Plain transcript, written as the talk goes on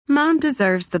Mom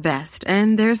deserves the best,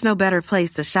 and there's no better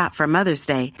place to shop for Mother's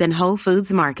Day than Whole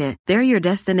Foods Market. They're your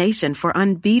destination for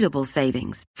unbeatable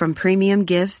savings, from premium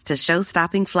gifts to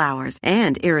show-stopping flowers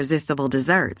and irresistible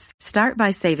desserts. Start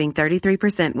by saving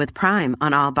 33% with Prime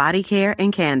on all body care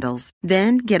and candles.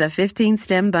 Then get a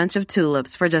 15-stem bunch of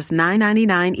tulips for just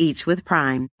 $9.99 each with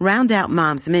Prime. Round out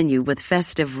Mom's menu with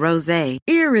festive rosé,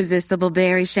 irresistible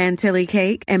berry chantilly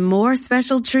cake, and more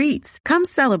special treats. Come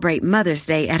celebrate Mother's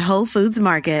Day at Whole Foods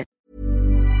Market.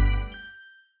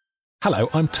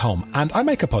 Hello, I'm Tom, and I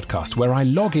make a podcast where I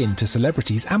log into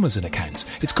celebrities' Amazon accounts.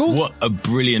 It's called... What a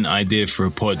brilliant idea for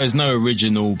a pod. There's no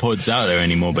original pods out there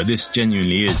anymore, but this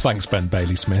genuinely is. Oh, thanks, Ben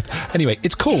Bailey-Smith. Anyway,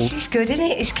 it's called... This is good, isn't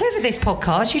it? It's clever, this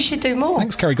podcast. You should do more.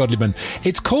 Thanks, Kerry Godliman.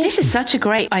 It's called... This is such a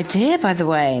great idea, by the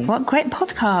way. What a great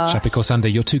podcast. Shapik or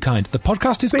Sandy, you're too kind. The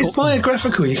podcast is but called... It's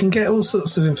biographical. You can get all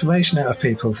sorts of information out of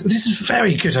people. This is a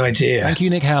very good idea. Thank you,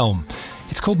 Nick Helm.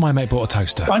 It's called My Mate Bought a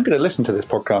Toaster. I'm going to listen to this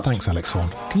podcast. Thanks, Alex Horn.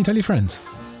 Can you tell your friends?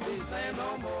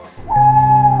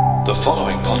 The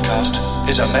following podcast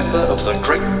is a member of the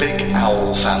Great Big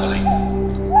Owl family.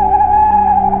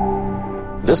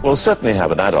 This will certainly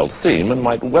have an adult theme and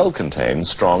might well contain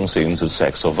strong scenes of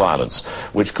sex or violence,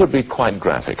 which could be quite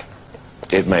graphic.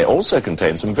 It may also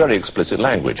contain some very explicit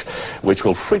language, which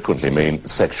will frequently mean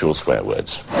sexual swear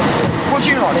words. What do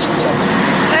you like listening to?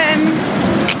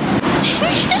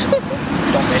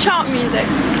 Chart music.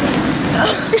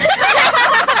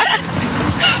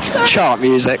 Chart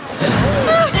music.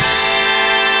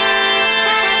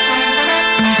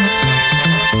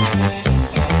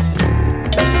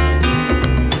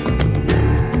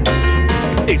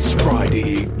 It's Friday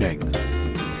evening.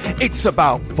 It's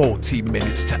about 40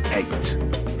 minutes to 8.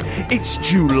 It's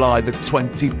July the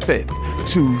 25th,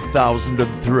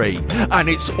 2003, and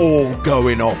it's all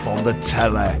going off on the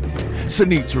telly.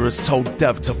 Sunita has told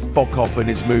Dev to fuck off and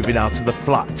is moving out of the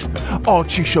flat.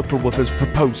 Archie Shuttleworth has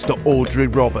proposed to Audrey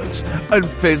Roberts, and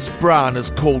Fizz Brown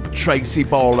has called Tracy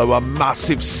Barlow a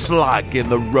massive slag in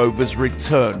the Rover's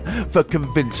return for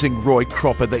convincing Roy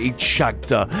Cropper that he'd shagged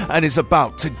her and is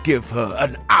about to give her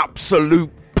an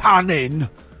absolute panning.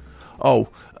 Oh,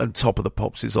 and Top of the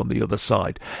Pops is on the other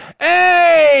side.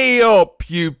 Hey up,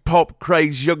 you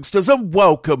pop-crazed youngsters, and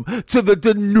welcome to the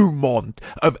denouement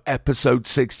of episode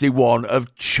 61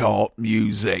 of Chart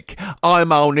Music.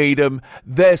 I'm Al Needham,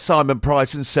 they're Simon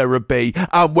Price and Sarah B,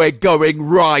 and we're going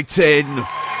right in. Those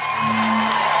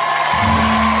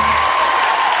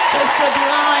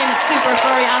sublime, super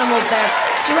furry animals there.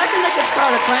 Do you reckon they could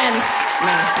start a trend?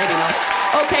 No, maybe not.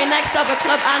 Okay, next up, a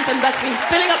club anthem that's been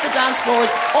filling up the dance floors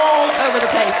all over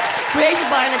the place. Created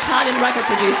by an Italian record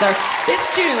producer, this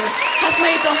tune has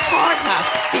made the hard hat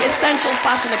the essential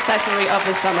fashion accessory of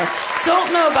this summer.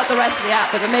 Don't know about the rest of the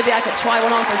outfit, but maybe I could try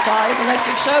one on for size in next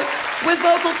week's show. With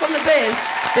vocals from The Biz,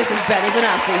 this is Benny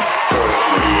Benassi. Push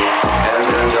me, and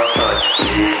then just touch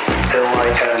me, till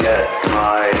I can get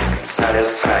my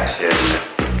satisfaction.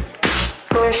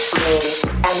 Push me,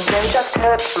 and then just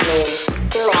hurt me,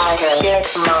 till I can get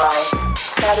my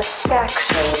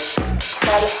satisfaction.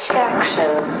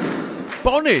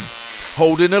 Bonin,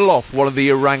 holding aloft one of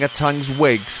the orangutan's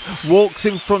wigs, walks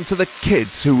in front of the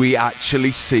kids who we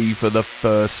actually see for the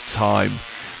first time.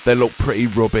 They look pretty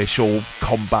rubbish, all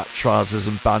combat trousers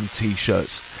and band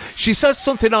t-shirts. She says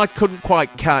something I couldn't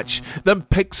quite catch, then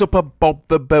picks up a Bob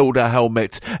the Builder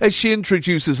helmet as she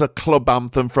introduces a club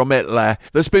anthem from Italy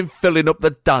that's been filling up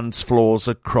the dance floors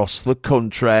across the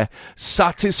country.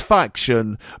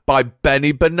 Satisfaction by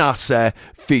Benny Benassi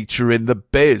featuring The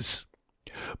Biz.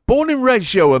 Born in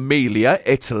Reggio Emilia,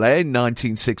 Italy in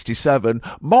 1967,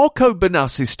 Marco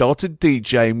Benassi started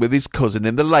DJing with his cousin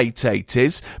in the late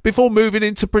 80s before moving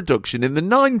into production in the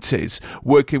 90s,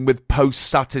 working with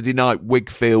post-Saturday Night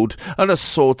Wigfield and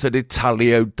assorted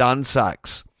Italio dance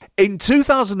acts. In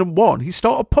 2001, he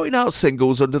started putting out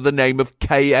singles under the name of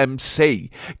KMC,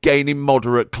 gaining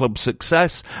moderate club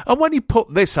success, and when he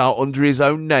put this out under his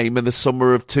own name in the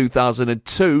summer of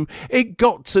 2002, it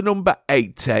got to number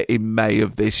 80 in May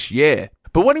of this year.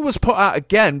 But when it was put out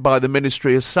again by the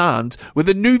Ministry of Sound, with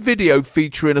a new video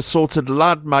featuring assorted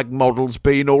lad mag models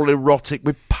being all erotic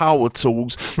with power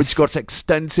tools, which got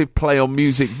extensive play on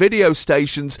music video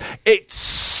stations, it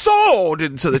soared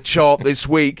into the chart this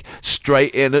week,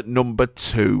 straight in at number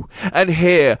 2. And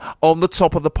here, on the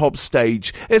Top of the Pop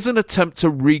stage, is an attempt to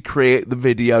recreate the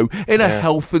video in a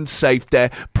health and safety,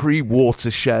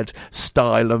 pre-watershed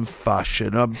style and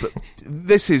fashion.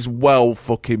 This is well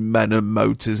fucking Men and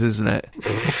Motors, isn't it?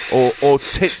 or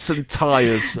tits and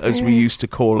tyres, as we used to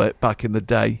call it back in the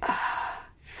day.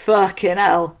 Fucking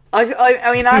hell. I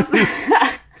mean,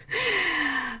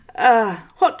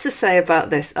 what to say about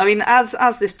this. I mean, as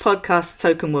this podcast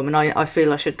token woman, I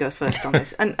feel I should go first on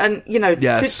this. And you know,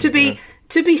 Yes. to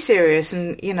be serious,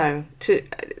 and you know,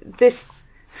 this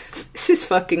is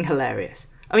fucking hilarious.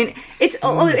 I mean, it's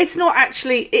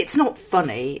not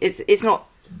funny. It's not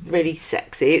really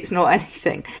sexy. It's not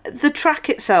anything. The track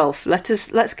itself, let's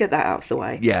get that out of the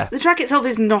way. Yeah. The track itself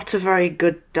is not a very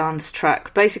good dance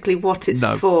track. Basically, what it's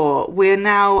for, we're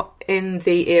now in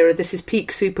the era. This is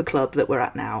peak Super Club that we're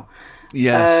at now.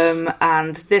 Yes.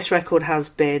 And this record has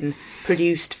been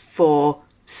produced for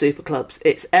super clubs.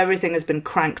 Everything has been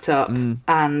cranked up,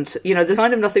 and you know, there's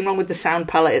kind of nothing wrong with the sound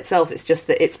palette itself. It's just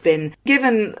that it's been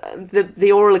given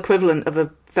the oral equivalent of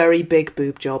a very big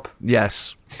boob job.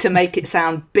 Yes. To make it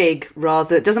sound big,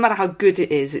 rather. It doesn't matter how good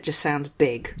it is, it just sounds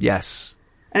big. Yes.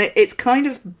 And it's kind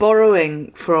of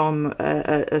borrowing from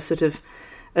a sort of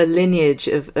a lineage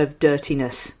of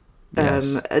dirtiness.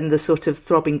 Yes. And the sort of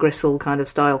throbbing gristle kind of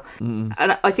style. And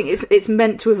I think it's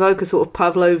meant to evoke a sort of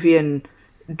Pavlovian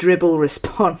dribble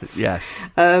response. Yes.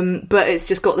 But it's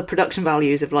just got the production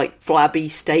values of like flabby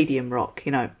stadium rock,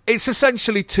 you know. It's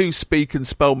essentially two speak and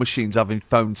spell machines having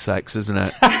phone sex, isn't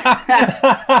it?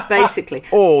 Basically.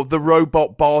 Or the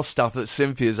robot bar staff that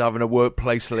Cynthia's having a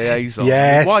workplace liaison.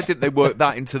 Yes. Why didn't they work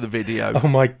that into the video? Oh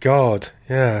my God,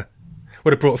 yeah.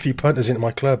 Would have brought a few punters into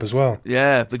my club as well.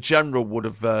 Yeah, the general would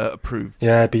have approved.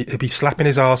 Yeah, he'd be slapping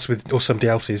his arse or somebody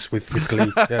else's with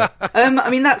glee. Yeah. I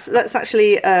mean, that's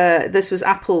actually this was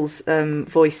Apple's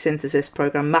voice synthesis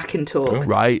program, Macintalk. Oh.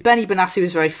 Right. Benny Benassi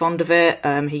was very fond of it.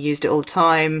 He used it all the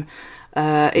time.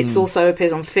 It's also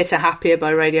appears on Fitter Happier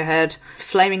by Radiohead.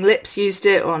 Flaming Lips used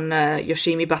it on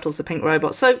Yoshimi Battles the Pink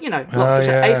Robot. So, you know, lots of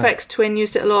Aphex Twin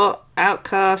used it a lot.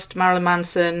 Outkast, Marilyn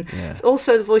Manson. Yeah. It's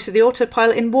also the voice of the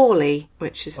autopilot in WALL-E,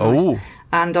 which is nice.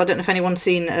 And I don't know if anyone's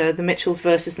seen The Mitchells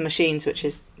versus the Machines, which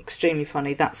is extremely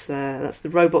funny. That's the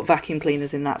robot vacuum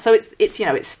cleaners in that. So it's you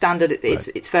know, it's standard.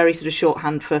 It's very sort of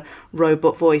shorthand for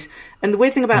robot voice. And the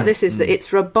weird thing about this is that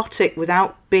it's robotic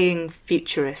without being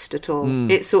futurist at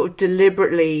all. It's sort of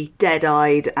deliberately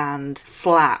dead-eyed and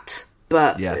flat,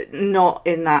 but not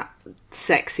in that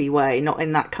sexy way, not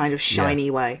in that kind of shiny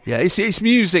way. Yeah, it's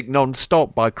music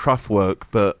non-stop by Kraftwerk,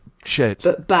 but shit.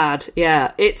 But bad,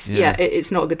 yeah. It's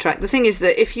not a good track. The thing is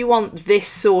that if you want this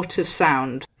sort of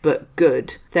sound, but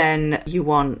good, then you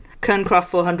want Kernkraft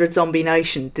 400 Zombie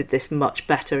Nation did this much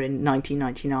better in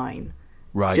 1999.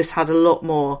 Right. Just had a lot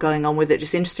more going on with it,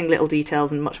 just interesting little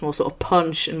details and much more sort of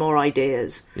punch and more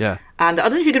ideas. Yeah. And I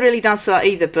don't know if you could really dance to that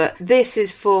either, but this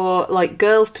is for like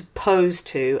girls to pose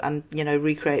to and, you know,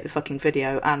 recreate the fucking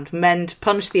video, and men to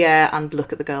punch the air and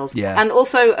look at the girls. Yeah. And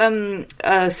also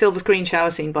Silver Screen Shower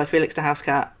Scene by Felix de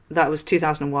Housecat. That was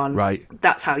 2001. Right.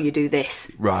 That's how you do this.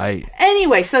 Right.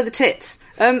 Anyway, so the tits.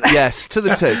 Yes, to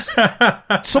the tits.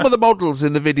 Some of the models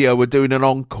in the video were doing an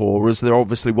encore, as there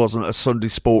obviously wasn't a Sunday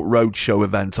Sport Roadshow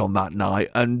event on that night,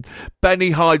 and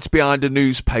Benny hides behind a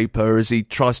newspaper as he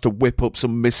tries to whip up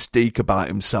some mystique about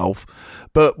himself.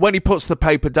 But when he puts the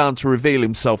paper down to reveal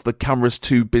himself, the camera's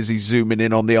too busy zooming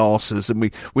in on the arses,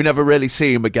 and we never really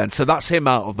see him again. So that's him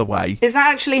out of the way. Is that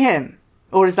actually him?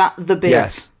 Or is that the Biz?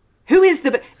 Yes. Who is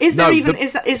the... Is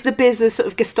the Biz a sort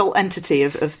of gestalt entity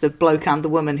of the bloke and the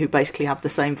woman who basically have the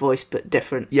same voice but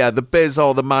different? Yeah, the Biz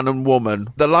are the man and woman,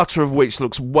 the latter of which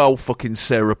looks well fucking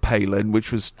Sarah Palin,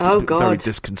 which was very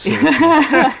disconcerting.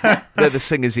 They're the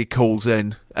singers he calls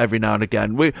in every now and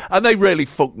again. And they really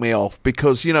fuck me off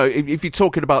because, you know, if you're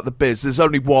talking about the Biz, there's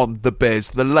only one the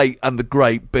Biz, the late and the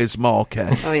great Biz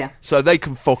Marquez. Oh, yeah. So they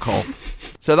can fuck off.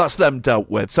 So that's them dealt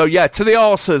with. So yeah, to the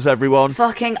arses, everyone.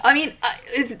 Fucking, I mean,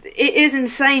 it is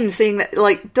insane seeing that,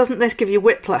 like, doesn't this give you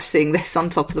whiplash seeing this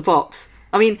on Top of the Pops?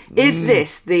 I mean, is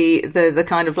this the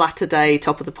kind of latter day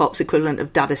Top of the Pops equivalent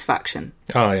of Daddisfaction?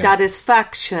 Oh, yeah.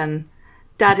 Daddisfaction.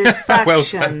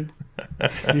 Yeah.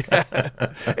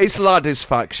 It's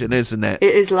Laddisfaction, isn't it?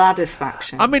 It is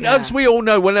Laddisfaction. I mean, as we all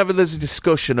know, whenever there's a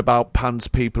discussion about pants,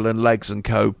 people and legs and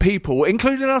co, people,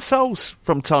 including ourselves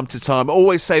from time to time,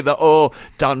 always say that,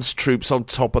 dance troops on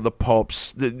Top of the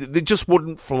Pops, they just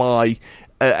wouldn't fly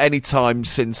any time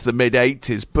since the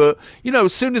mid-80s. But, you know,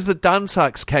 as soon as the dance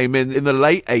acts came in the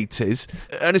late 80s,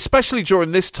 and especially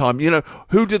during this time, you know,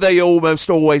 who do they almost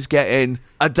always get in?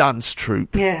 A dance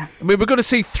troupe. Yeah. I mean, we're going to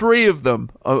see 3 of them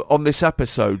on this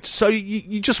episode. So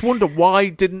you just wonder, why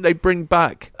didn't they bring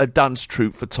back a dance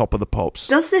troupe for Top of the Pops?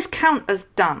 Does this count as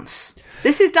dance?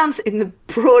 This is dance in the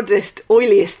broadest,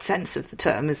 oiliest sense of the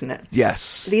term, isn't it?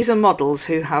 Yes. These are models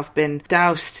who have been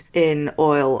doused in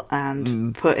oil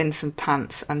and put in some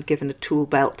pants and given a tool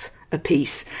belt a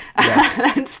piece.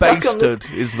 Yes. And stuck on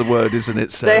Basted is the word, isn't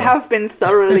it, Sarah? They have been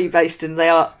thoroughly basted. They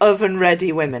are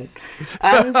oven-ready women.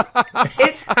 And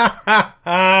it's...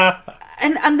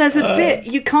 And there's a bit,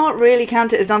 you can't really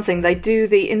count it as dancing. They do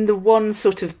in the one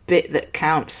sort of bit that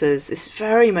counts as this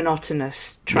very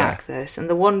monotonous track, this. And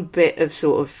the one bit of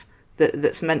sort of,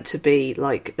 that's meant to be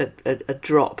like a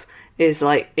drop is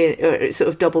like, it sort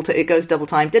of it goes double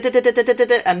time.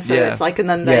 And so it's like, and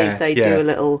then they do a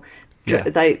little,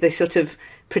 they sort of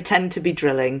pretend to be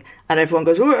drilling, and everyone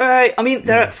goes, all right. I mean,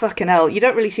 they're at fucking hell. You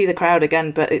don't really see the crowd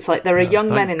again, but it's like there are young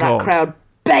men in that crowd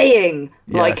baying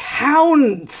like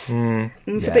hounds.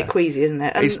 It's a bit queasy, isn't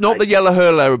it? And it's not the Yellow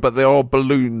Hurl era, but there are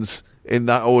balloons in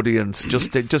that audience,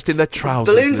 just in their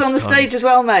trousers. Balloons on the stage as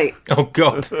well, mate. Oh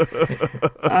God!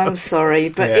 I'm sorry,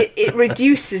 but it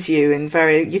reduces you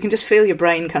you can just feel your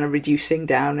brain kind of reducing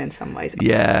down in some ways.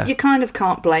 Yeah, you kind of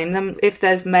can't blame them if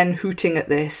there's men hooting at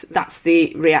this. That's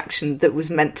the reaction that was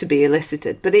meant to be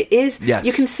elicited. But it is. Yes.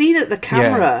 You can see that the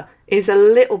camera is a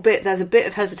little bit. There's a bit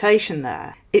of hesitation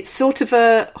there. It's sort of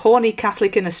a horny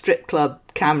Catholic in a strip club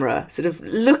camera, sort of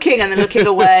looking and then looking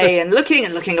away and looking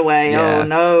and looking away. Yeah. Oh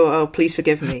no! Oh, please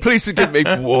forgive me. Please forgive me.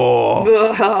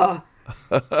 Whoa.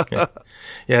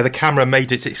 Yeah, the camera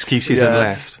made its excuses and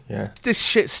left. Yeah, this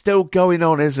shit's still going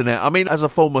on, isn't it? I mean, as a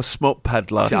former smut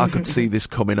peddler, I could see this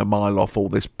coming a mile off, all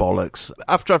this bollocks.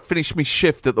 After I finished my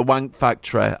shift at the Wank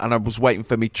Factory and I was waiting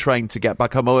for me train to get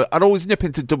back home, I'd always nip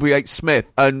into W.H.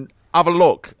 Smith and have a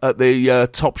look at the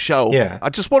top shelf. Yeah. I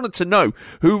just wanted to know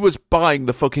who was buying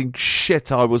the fucking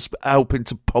shit I was helping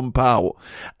to pump out.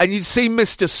 And you'd see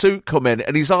Mr. Suit come in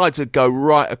and his eyes would go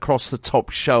right across the top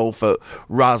shelf at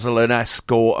Razzle and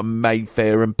Escort and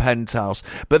Mayfair and Penthouse.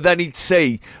 But then he'd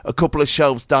see a couple of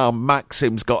shelves down,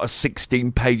 Maxim's got a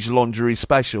 16-page lingerie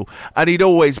special, and he'd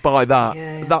always buy that.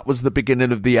 Yeah. That was the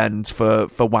beginning of the end for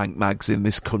wank mags in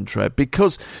this country,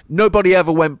 because nobody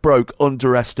ever went broke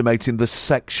underestimating the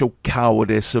sexual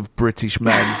cowardice of British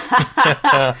men.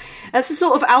 That's the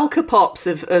sort of alcopops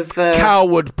of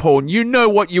coward porn. You know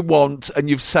what you want, and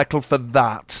you've settled for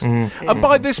that. And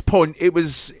by this point, it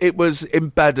was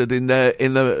embedded in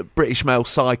the British male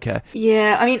psyche.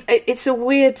 Yeah, I mean, it's a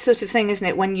weird sort of thing, isn't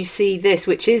it? When you see this,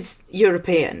 which is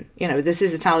European, this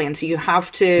is Italian, so you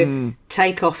have to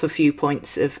take off a few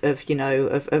points of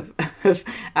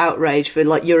outrage for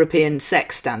like European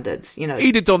sex standards.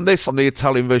 He'd have done this on the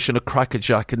Italian version of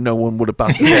Crackerjack, and no one would have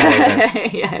batted.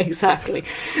 Yeah, exactly.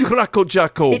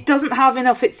 Crackle-jackle. It doesn't have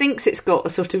enough. It thinks it's got a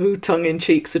sort of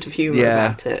tongue-in-cheek sort of humour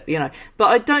about it, But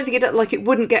I don't think it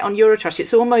wouldn't get on Eurotrash.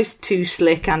 It's almost too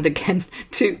slick and again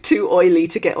too oily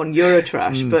to get on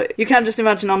Eurotrash. But you can just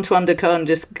imagine Antoine de Caunes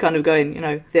just kind of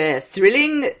going, they're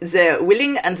thrilling, they're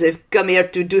willing, and they've come here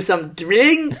to do some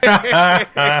drilling,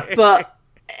 but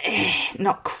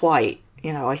not quite.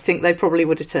 I think they probably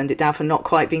would have turned it down for not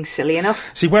quite being silly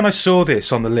enough. See, when I saw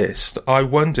this on the list, I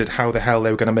wondered how the hell they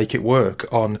were going to make it work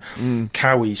on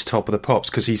Cowie's Top of the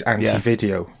Pops, because he's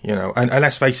anti-video, And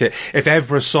let's face it, if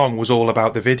ever a song was all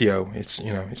about the video, it's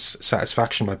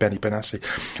Satisfaction by Benny Benassi.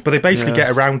 But they basically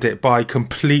get around it by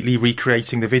completely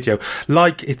recreating the video,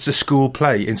 like it's a school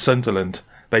play in Sunderland.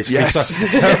 Basically,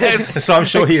 so I'm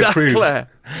sure he approved.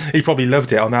 He probably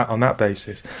loved it on that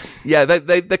basis. Yeah,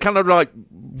 they kind of like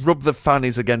rub the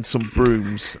fannies against some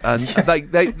brooms, and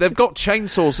they've got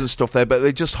chainsaws and stuff there, but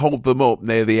they just hold them up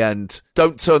near the end.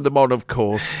 Don't turn them on, of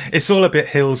course. It's all a bit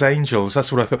Hill's Angels.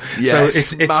 That's what I thought. Yes,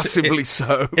 so it's massively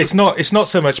so. It's not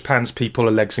so much Pans, People,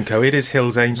 and Legs and Co. It is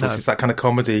Hill's Angels. No. It's that kind of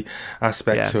comedy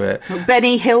aspect to it.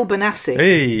 Benny Hill Benassi.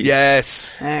 Hey.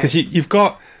 Yes, because you've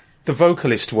got. The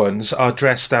vocalist ones are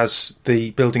dressed as the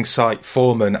building site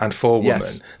foreman and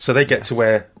forewoman, so they get to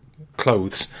wear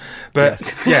clothes. But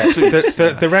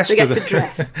the rest of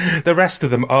the rest of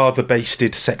them are the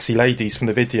basted sexy ladies from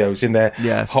the videos in their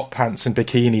hot pants and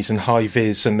bikinis and high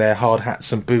vis and their hard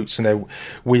hats and boots, and they're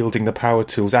wielding the power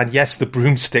tools and the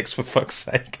broomsticks, for fuck's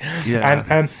sake.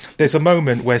 And there's a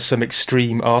moment where some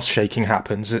extreme arse shaking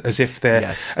happens, as if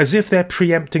they're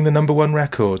preempting the number one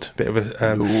record, bit of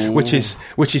a which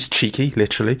is cheeky,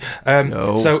 literally.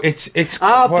 So it's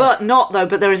but not though.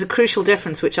 But there is a crucial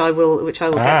difference, which I will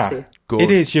get to. Good.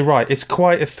 It is, you're right. It's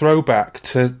quite a throwback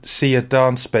to see a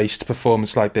dance-based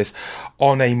performance like this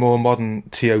on a more modern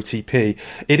TOTP.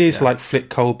 It is like Flick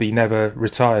Colby never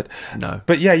retired. No.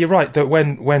 But yeah, you're right, that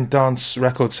when dance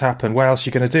records happen, what else are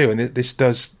you going to do? And this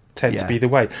does tend to be the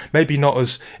way. Maybe not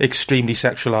as extremely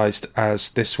sexualised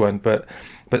as this one, but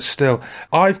still.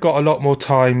 I've got a lot more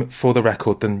time for the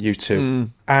record than you two.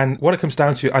 And what it comes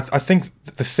down to, I think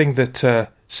the thing that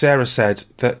Sarah said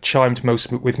that chimed most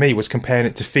with me was comparing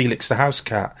it to Felix the House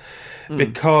Cat,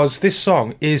 because this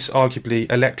song is arguably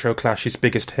Electroclash's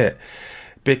biggest hit,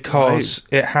 because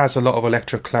it has a lot of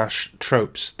Electroclash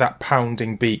tropes, that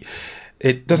pounding beat.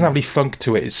 It doesn't have any funk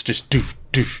to it, it's just doof,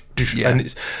 doof, doof, and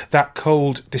it's that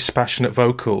cold, dispassionate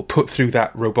vocal put through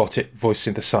that robotic voice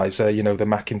synthesizer, you know, the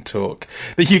Macintalk,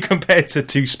 that you compare to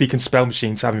two speak and spell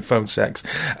machines having phone sex.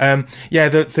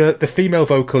 The female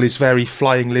vocal is very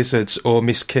Flying Lizards or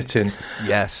Miss Kitten.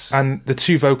 Yes. And the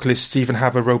two vocalists even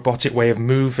have a robotic way of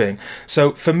moving.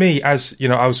 So for me, as you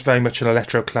know, I was very much an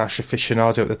Electroclash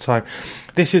aficionado at the time.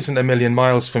 This isn't a million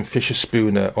miles from Fisher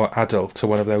Spooner or Adult or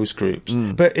one of those groups,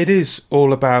 but it is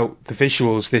all about the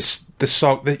visuals. The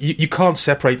song, you can't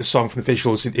separate the song from the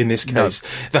visuals in this case. No.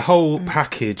 The whole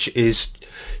package is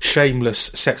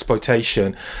shameless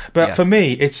sexploitation. But for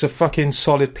me, it's a fucking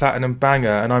solid platinum banger,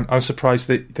 and I'm surprised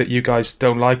that you guys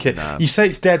don't like it. No. You say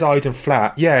it's dead-eyed and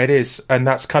flat. Yeah, it is, and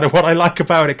that's kind of what I like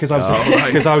about it, because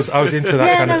I was into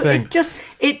that kind of thing.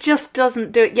 It just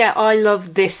doesn't do it. Yeah, I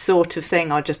love this sort of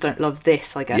thing. I just don't love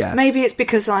this, I guess. Yeah. Maybe it's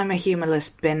because I'm a humorless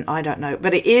bin. I don't know.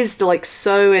 But it is, like,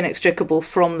 so inextricable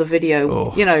from the video.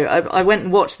 Oh. You know, I went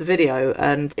and watched the video,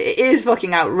 and it is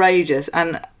fucking outrageous.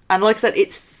 And like I said,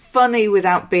 it's funny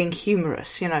without being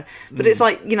humorous, you know. But it's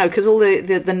like, you know, because all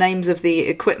the names of the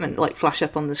equipment, like, flash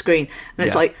up on the screen. And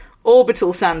it's like...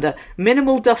 Orbital sander,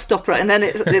 minimal dust operation, and then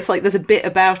it's like there's a bit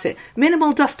about it.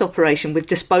 Minimal dust operation with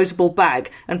disposable bag,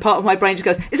 and part of my brain just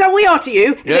goes, "Is that what we are to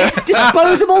you? Is it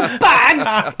disposable bags?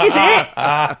 Is it?"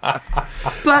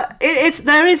 But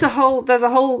there's a whole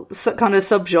kind of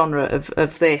subgenre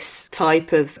of this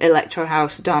type of electro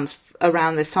house dance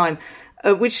around this time.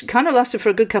 Which kind of lasted for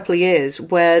a good couple of years,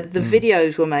 where the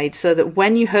videos were made so that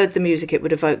when you heard the music, it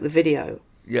would evoke the video.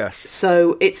 Yes.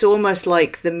 So it's almost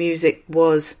like the music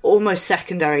was almost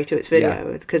secondary to its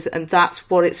video, and that's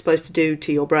what it's supposed to do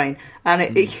to your brain. And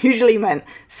it usually meant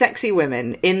sexy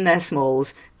women in their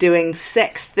smalls doing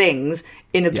sex things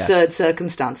in absurd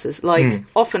circumstances. Like,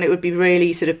 often it would be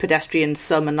really sort of pedestrian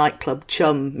summer nightclub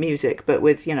chum music, but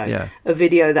with, you know, a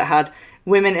video that had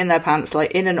women in their pants,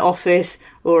 like in an office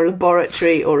or a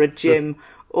laboratory or a gym,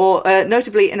 or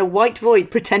notably in a white void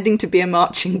pretending to be a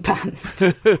marching band.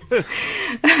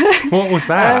 What was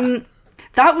that?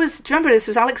 That was, do you remember, this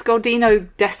was Alex Gaudino,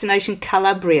 Destination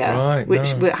Calabria, which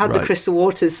had the Crystal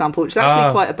Waters sample, which is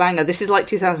actually quite a banger. This is like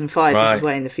 2005, this is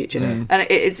way in the future. And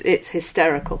it's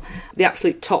hysterical. The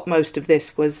absolute topmost of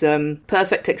this was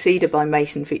Perfect Exceeder by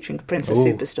Mason featuring Princess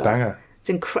Superstar. Banger.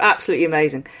 It's absolutely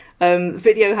amazing.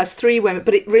 Video has 3 women,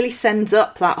 but it really sends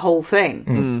up that whole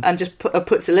thing and just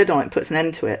puts a lid on it, puts an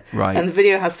end to it. Right. And the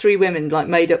video has 3 women, like,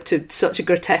 made up to such a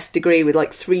grotesque degree with,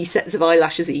 like, 3 sets of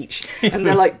eyelashes each. And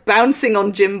they're, like, bouncing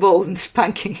on gym balls and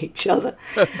spanking each other.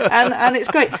 And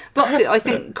it's great. But I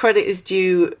think credit is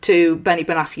due to Benny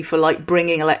Benassi for, like,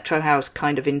 bringing electro house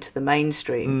kind of into the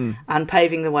mainstream and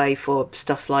paving the way for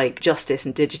stuff like Justice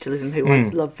and Digitalism, who I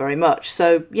love very much.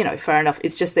 So, you know, fair enough.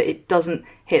 It's just that it doesn't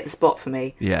hit the spot for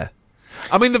me. Yeah.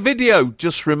 I mean, the video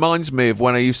just reminds me of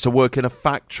when I used to work in a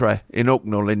factory in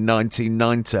Hucknall in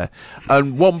 1990,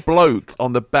 and one bloke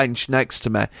on the bench next to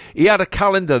me, he had a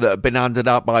calendar that had been handed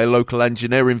out by a local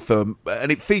engineering firm, and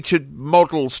it featured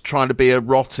models trying to be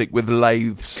erotic with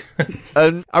lathes.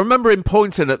 And I remember him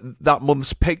pointing at that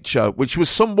month's picture, which was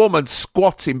some woman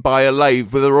squatting by a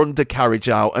lathe with her undercarriage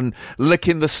out and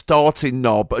licking the starting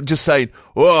knob and just saying,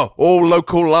 "Oh, all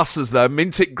local lasses there,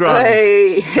 mint it grand."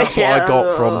 Hey. That's what I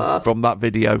got from that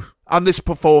video. And this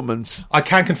performance. I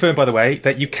can confirm, by the way,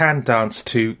 that you can dance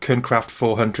to Kernkraft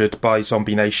 400 by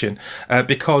Zombie Nation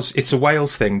because it's a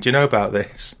Wales thing. Do you know about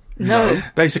this? No.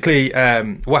 Basically,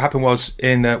 what happened was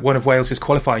in one of Wales's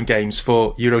qualifying games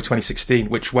for Euro 2016,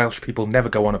 which Welsh people never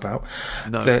go on about,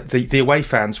 the away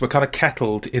fans were kind of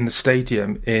kettled in the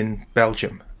stadium in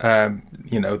Belgium.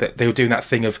 You know, they were doing that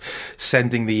thing of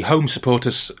sending the home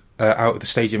supporters out of the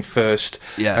stadium first,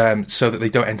 so that they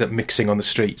don't end up mixing on the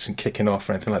streets and kicking off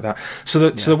or anything like that.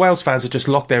 So the Wales fans are just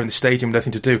locked there in the stadium,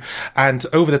 nothing to do. And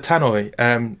over the tannoy,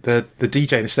 the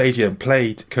DJ in the stadium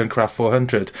played Kernkraft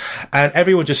 400, and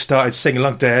everyone just started singing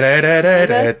along, da da da da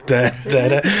da da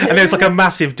da, and there was like a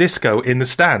massive disco in the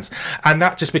stands, and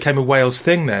that just became a Wales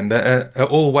thing. Then that at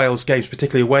all Wales games,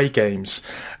 particularly away games,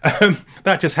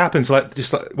 that just happens, like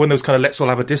one of those kind of let's all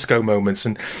have a disco moments,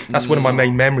 and that's one of my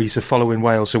main memories of following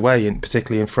Wales away.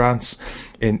 Particularly in France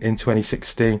in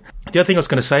 2016. The other thing I was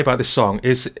going to say about this song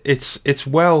is it's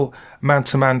well Man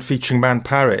to Man featuring Man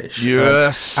Parish.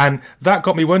 Yes. And that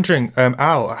got me wondering,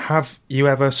 Al, have you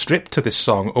ever stripped to this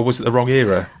song, or was it the wrong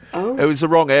era? Oh. It was the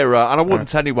wrong era, and I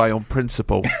wouldn't anyway on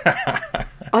principle.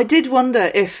 I did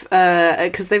wonder if,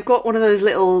 because they've got one of those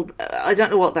little, I don't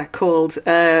know what they're called,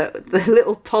 the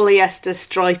little polyester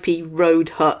stripy road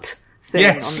hut thing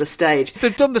on the stage.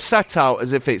 They've done the set out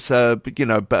as if it's,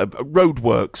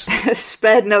 roadworks.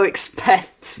 Spared no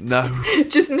expense. No.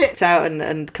 Just nipped out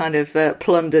and kind of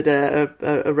plundered a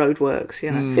roadworks,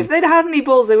 If they'd had any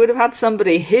balls, they would have had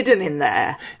somebody hidden in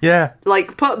there. Yeah.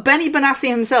 Like Benny Benassi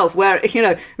himself,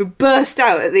 who burst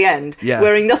out at the end,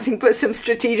 wearing nothing but some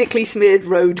strategically smeared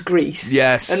road grease.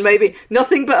 Yes. And maybe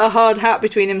nothing but a hard hat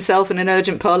between himself and an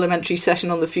urgent parliamentary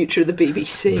session on the future of the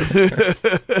BBC.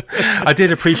 I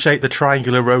did appreciate the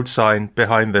triangular road sign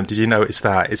behind them. Did you notice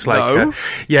that? It's like,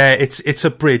 it's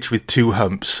a bridge with two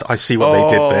humps. I see what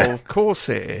they did there. Of course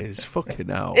it is. Fucking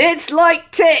hell. It's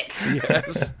like tits.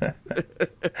 Yes.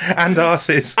 And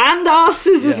arses. And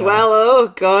arses as well.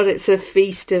 Oh God, it's a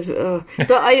feast of.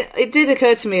 But it did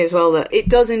occur to me as well that it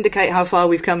does indicate how far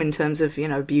we've come in terms of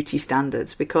beauty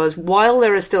standards, because while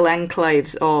there are still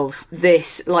enclaves of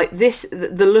this,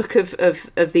 the look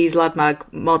of these Lad Mag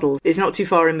models is not too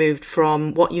far removed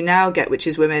from what you now get, which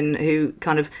is women who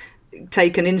kind of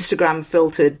take an Instagram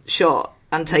filtered shot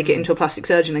and take it into a plastic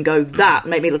surgeon and go, that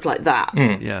made me look like that.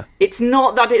 Yeah. It's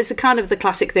not that, it's a kind of the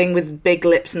classic thing with big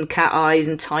lips and cat eyes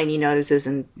and tiny noses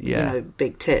and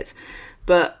big tits.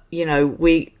 But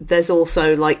there's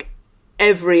also like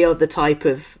every other type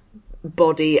of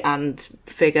body and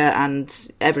figure and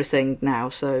everything now.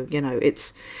 So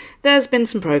there's been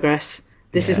some progress.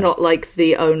 This is not like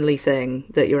the only thing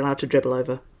that you're allowed to dribble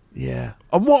over. Yeah.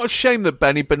 And what a shame that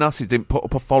Benny Benassi didn't put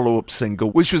up a follow-up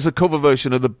single, which was a cover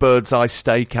version of the Bird's Eye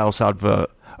Steakhouse advert.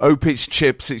 Hope it's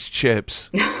chips, it's chips.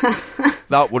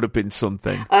 That would have been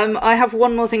something. I have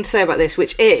one more thing to say about this,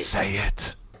 which is... Say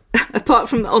it. Apart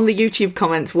from on the YouTube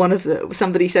comments,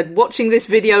 somebody said, watching this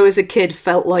video as a kid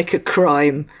felt like a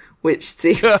crime, which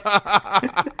seems...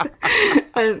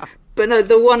 But no,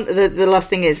 the last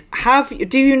thing is,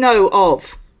 do you know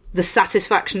of the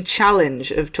Satisfaction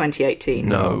Challenge of 2018?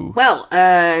 No. Well,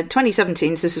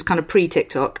 2017, so this was kind of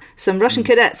pre-TikTok, some Russian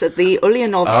cadets at the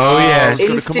Ulyanov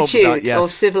Institute of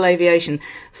Civil Aviation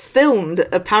filmed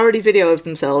a parody video of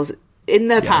themselves in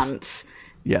their pants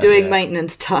doing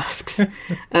maintenance tasks.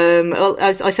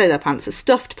 I say their pants,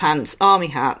 stuffed pants, army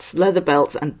hats, leather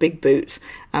belts and big boots.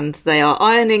 And they are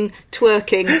ironing,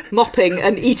 twerking, mopping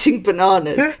and eating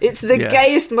bananas. It's the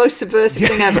gayest, most subversive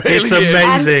thing ever. It's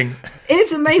amazing.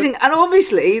 It's amazing. And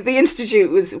obviously the Institute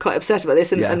was quite upset about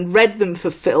this and read them for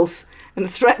filth and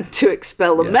threatened to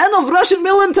expel them. Men of Russian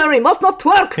military must not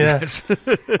twerk! Yes.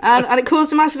 and it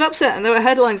caused a massive upset. And there were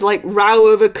headlines like,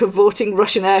 row over cavorting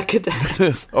Russian air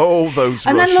cadets. All those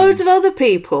and Russians. Then loads of other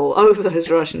people,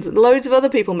 loads of other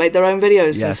people made their own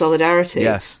videos in solidarity.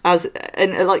 Yes.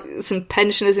 And like some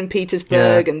pensioners in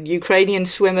Petersburg and Ukrainian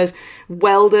swimmers,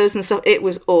 welders and stuff. It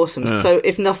was awesome. Yeah. So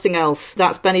if nothing else,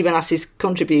 that's Benny Benassi's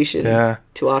contribution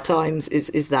to our times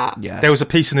is that. Yeah. There was a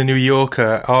piece in the New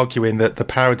Yorker arguing that the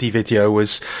parody video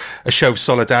was a show of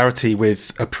solidarity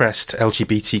with oppressed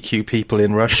LGBTQ people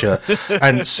in Russia.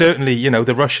 And certainly,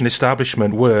 the Russian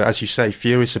establishment were, as you say,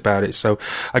 furious about it. So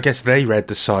I guess they read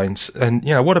the signs. And,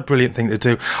 what a brilliant thing to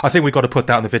do. I think we've got to put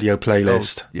that on the video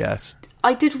playlist. Oh, yes.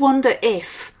 I did wonder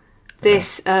if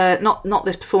this, not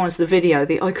this performance, the video,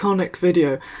 the iconic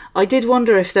video, I did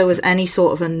wonder if there was any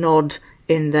sort of a nod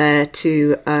in there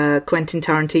to Quentin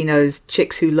Tarantino's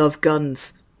Chicks Who Love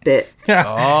Guns bit. Do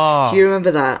you remember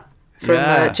that? From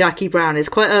Jackie Brown. It's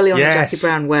quite early on in Jackie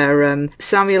Brown where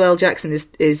Samuel L. Jackson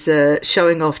is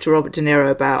showing off to Robert De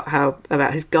Niro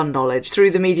about his gun knowledge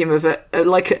through the medium of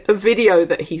a video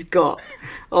that he's got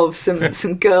of some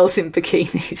girls in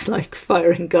bikinis like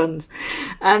firing guns,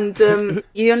 and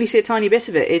you only see a tiny bit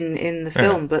of it in the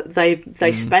film, but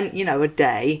they spent a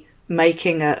day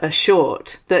making a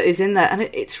short that is in there, and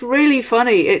it's really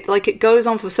funny. It goes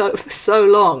on for so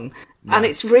long. Yeah. And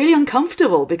it's really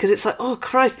uncomfortable because it's like, oh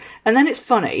Christ, and then it's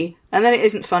funny, and then it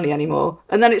isn't funny anymore,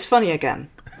 and then it's funny again.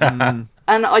 And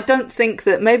I don't think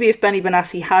that maybe if Benny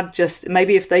Benassi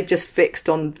if they just fixed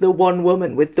on the one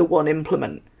woman with the one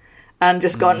implement and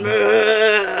just gone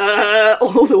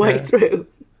all the way through,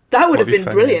 that would have been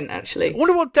brilliant, actually. I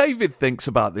wonder what David thinks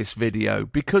about this video,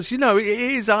 because, it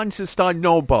is Einstein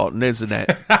Norbarton, isn't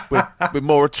it? with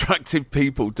more attractive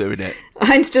people doing it.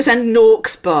 Einstein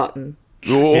Norksbarton.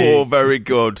 Oh, very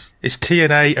good. It's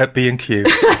TNA at B&Q.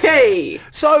 Hey!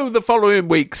 So, the following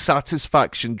week,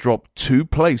 Satisfaction dropped 2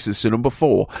 places to number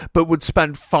 4, but would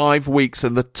spend 5 weeks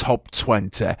in the top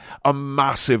 20. A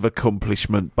massive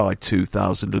accomplishment by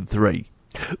 2003.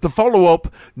 The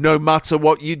follow-up, No Matter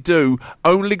What You Do,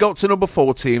 only got to number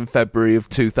 40 in February of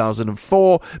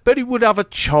 2004, but he would have a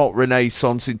chart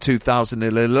renaissance in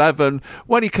 2011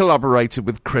 when he collaborated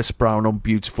with Chris Brown on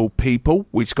Beautiful People,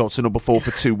 which got to number 4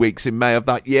 for 2 weeks in May of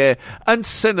that year, and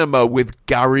Cinema with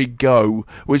Gary Go,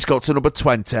 which got to number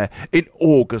 20 in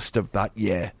August of that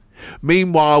year.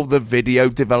 Meanwhile, the video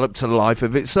developed a life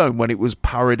of its own when it was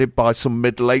parodied by some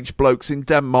middle-aged blokes in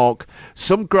Denmark,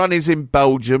 some grannies in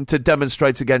Belgium to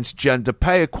demonstrate against gender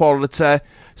pay equality,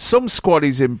 some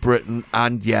squaddies in Britain,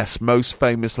 and yes, most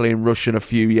famously in Russia a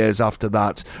few years after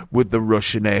that with the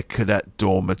Russian Air Cadet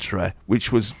Dormitory,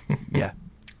 which was, yeah.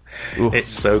 It's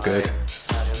so good.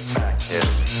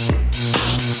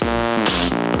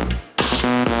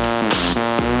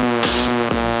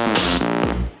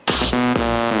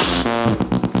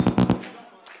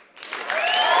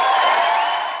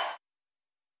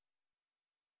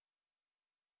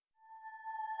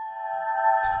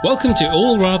 Welcome to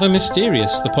All Rather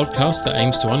Mysterious, the podcast that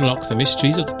aims to unlock the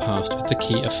mysteries of the past with the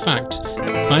key of fact.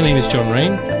 My name is John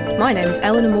Rain. My name is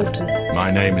Eleanor Morton.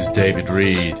 My name is David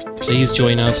Reed. Please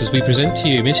join us as we present to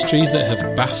you mysteries that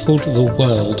have baffled the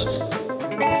world.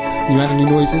 You had any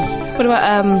noises? What about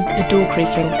a door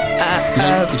creaking? You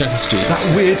don't have to do this.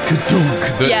 That weird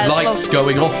kadunk that Yeah, lights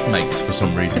going off makes for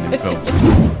some reason in films.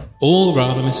 All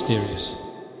Rather Mysterious.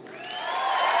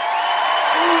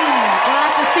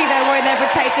 See they're wearing their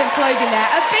protective clothing there.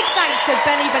 A big thanks to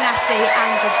Benny Benassi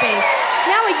and The Biz.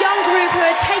 Now a young group who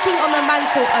are taking on the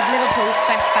mantle of Liverpool's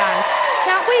best band.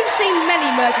 Now we've seen many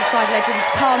Merseyside legends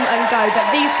come and go, but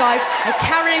these guys are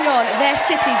carrying on their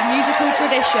city's musical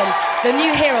tradition. The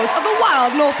new heroes of the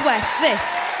wild northwest.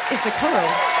 This is The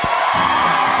Coral.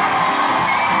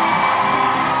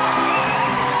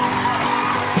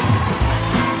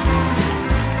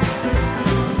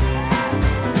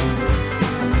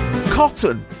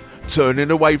 Cotton, turning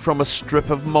away from a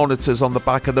strip of monitors on the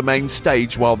back of the main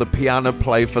stage while the piano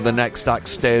player for the next act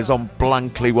stares on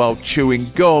blankly while chewing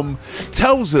gum,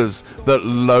 tells us that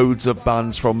loads of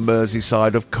bands from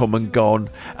Merseyside have come and gone,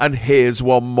 and here's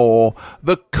one more,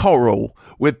 The Coral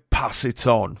with Pass It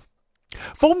On.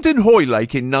 Formed in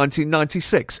Hoylake in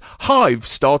 1996, Hive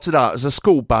started out as a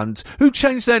school band who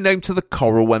changed their name to The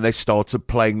Coral when they started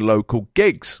playing local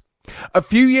gigs. A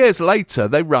few years later,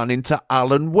 they ran into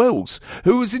Alan Wills,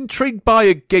 who was intrigued by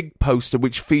a gig poster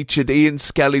which featured Ian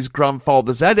Skelly's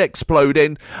grandfather's head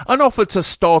exploding, and offered to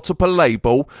start up a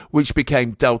label, which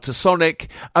became Delta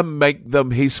Sonic, and make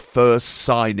them his first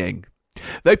signing.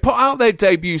 They put out their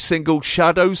debut single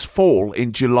Shadows Fall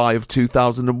in July of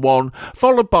 2001,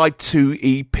 followed by 2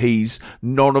 EPs,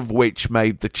 none of which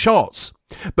made the charts.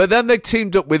 But then they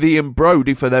teamed up with Ian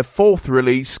Brody for their 4th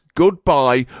release,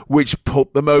 Goodbye, which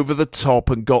put them over the top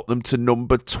and got them to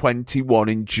number 21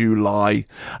 in July.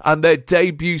 And their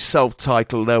debut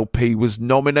self-titled LP was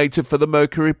nominated for the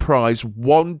Mercury Prize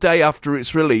one day after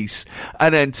its release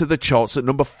and entered the charts at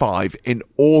number 5 in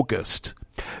August.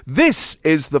 This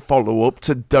is the follow-up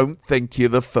to Don't Think You're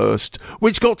the First,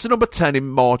 which got to number 10 in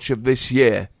March of this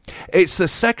year. It's the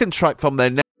second track from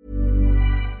their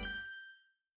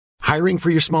Hiring for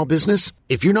your small business?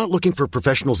 If you're not looking for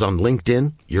professionals on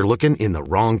LinkedIn, you're looking in the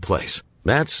wrong place.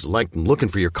 That's like looking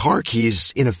for your car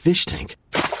keys in a fish tank.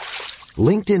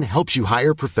 LinkedIn helps you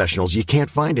hire professionals you can't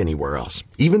find anywhere else,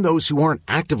 even those who aren't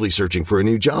actively searching for a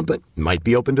new job but might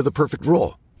be open to the perfect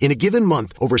role. In a given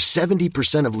month, over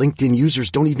 70% of LinkedIn users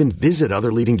don't even visit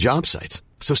other leading job sites.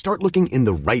 So start looking in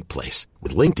the right place.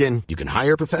 With LinkedIn, you can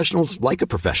hire professionals like a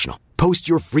professional. Post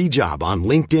your free job on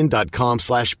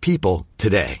linkedin.com/people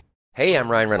today. Hey, I'm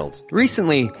Ryan Reynolds.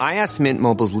 Recently, I asked Mint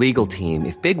Mobile's legal team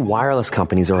if big wireless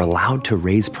companies are allowed to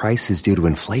raise prices due to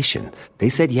inflation. They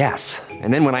said yes.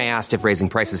 And then when I asked if raising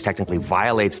prices technically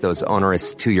violates those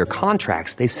onerous 2-year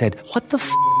contracts, they said, what the f***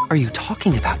 are you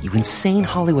talking about, you insane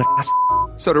Hollywood ass f-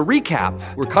 So to recap,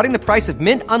 we're cutting the price of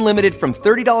Mint Unlimited from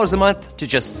 $30 a month to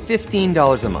just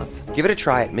 $15 a month. Give it a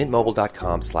try at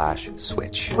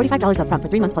mintmobile.com/switch. $45 up front for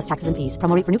 3 months plus taxes and fees.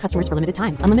 Promo rate for new customers for limited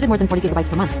time. Unlimited more than 40 gigabytes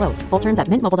per month. Slows full terms at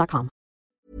mintmobile.com.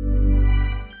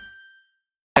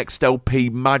 Next LP,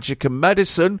 Magic and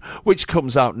Medicine, which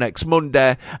comes out next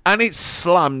Monday, and it's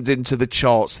slammed into the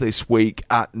charts this week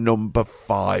at number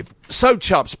 5. So,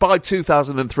 chaps, by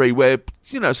 2003, we're,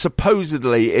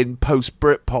 supposedly in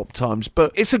post-Britpop times,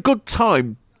 but it's a good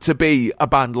time to be a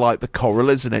band like The Coral,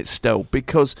 isn't it, still?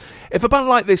 Because if a band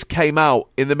like this came out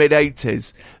in the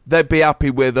mid-80s, they'd be happy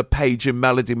with a page in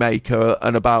Melody Maker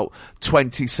and about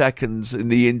 20 seconds in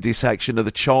the indie section of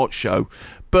the chart show.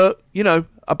 But,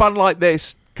 a band like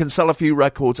this can sell a few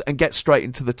records and get straight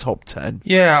into the top 10.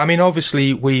 Yeah, I mean,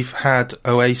 obviously we've had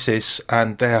Oasis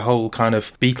and their whole kind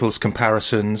of Beatles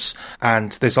comparisons,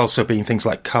 and there's also been things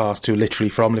like Cast, who are literally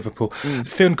from Liverpool.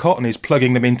 Fionn Cotton is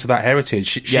plugging them into that heritage.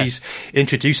 She's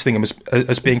introducing them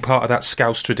as being part of that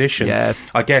Scouse tradition. Yeah,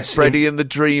 I guess. Freddie and the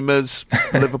Dreamers,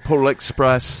 Liverpool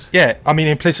Express. Yeah, I mean,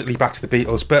 implicitly back to the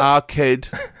Beatles, but Our Kid.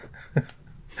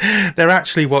 They're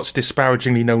actually what's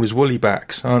disparagingly known as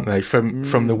woolly-backs, aren't they, from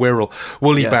the Wirral?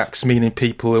 Woolly-backs meaning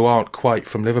people who aren't quite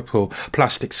from Liverpool.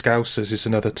 Plastic Scousers is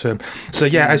another term. So,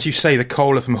 yeah, as you say, the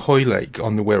coal are from Hoylake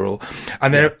on the Wirral.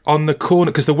 And they're on the corner,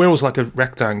 because the Wirral's like a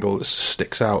rectangle that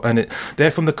sticks out, and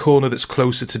they're from the corner that's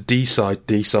closer to D-side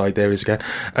there is again.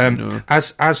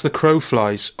 As the crow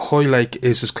flies, Hoylake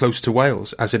is as close to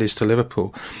Wales as it is to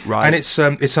Liverpool. Right. And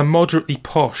it's a moderately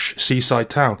posh seaside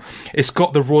town. It's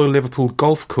got the Royal Liverpool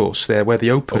Golf Course there where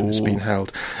the Open's been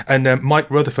held, and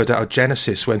Mike Rutherford out of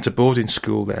Genesis went to boarding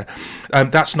school there.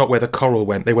 That's not where the Coral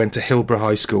went. They went to Hillborough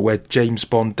High School, where James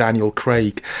Bond Daniel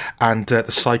Craig and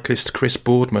the cyclist Chris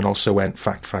Boardman also went.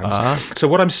 Fact fans. So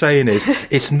what I'm saying is,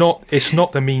 it's not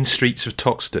the mean streets of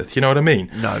Toxteth. You know what I mean?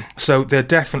 No. So they're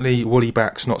definitely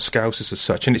woolly-backs, not Scousers as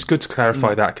such, and it's good to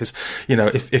clarify that, because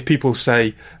if people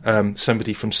say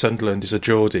somebody from Sunderland is a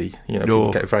Geordie,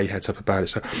 people get very heads up about it.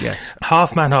 So yes,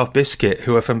 Half Man Half Biscuit,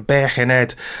 who are from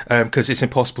Birkenhead, because it's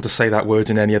impossible to say that word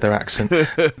in any other accent,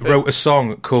 wrote a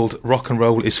song called Rock and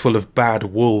Roll is Full of Bad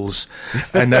Wolves,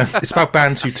 and it's about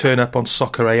bands who turn up on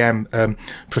Soccer AM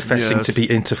professing to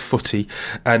be into footy,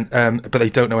 and but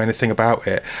they don't know anything about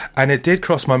it. And it did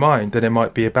cross my mind that it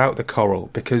might be about the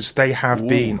Coral, because they have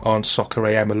been on Soccer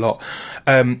AM a lot,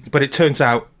 but it turns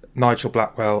out Nigel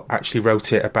Blackwell actually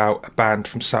wrote it about a band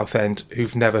from Southend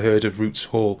who've never heard of Roots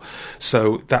Hall,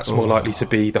 so that's more likely to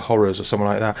be the Horrors or someone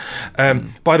like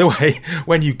that. By the way,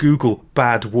 when you Google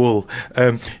bad wool,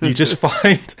 you just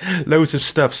find loads of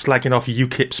stuff slagging off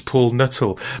UKIP's Paul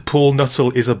Nuttall. Paul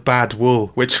Nuttall is a bad wool,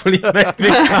 which really made me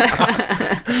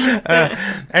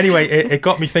anyway, it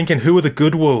got me thinking, who are the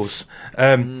good wolves?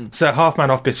 So Half Man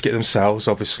Half Biscuit themselves,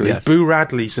 obviously. Yes. Boo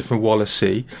Radley's are from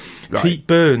Wallasey. Right. Pete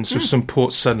Burns was from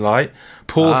Port Sunlight.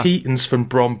 Paul Heaton's from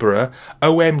Bromborough.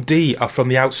 OMD are from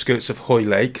the outskirts of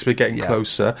Hoylake, because we're getting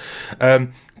closer.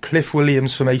 Cliff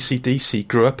Williams from AC/DC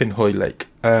grew up in Hoylake.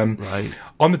 Right.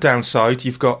 On the downside,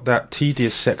 you've got that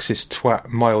tedious sexist twat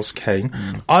Miles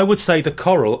Kane. I would say the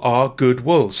Coral are good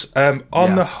wolves.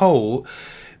 On the whole,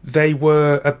 they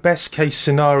were a best case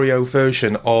scenario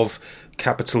version of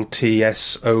capital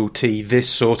TSOT, this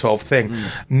sort of thing.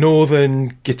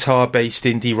 Northern guitar-based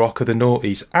indie rock of the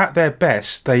noughties. At their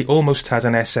best, they almost had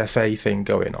an SFA thing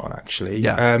going on, actually.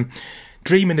 Yeah.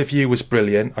 Dreaming of You was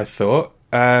brilliant, I thought.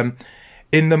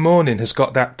 In the Morning has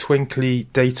got that twinkly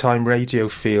daytime radio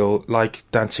feel, like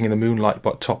Dancing in the Moonlight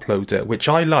but top loader, which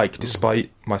I like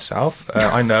despite myself.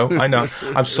 I know.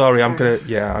 I'm sorry, I'm never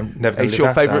going to It's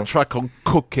your favourite track on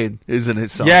Cooking, isn't it,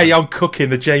 Simon? Yeah, on Cooking,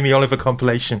 the Jamie Oliver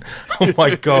compilation. Oh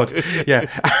my God. Yeah.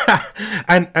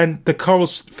 and the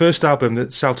Coral's first album,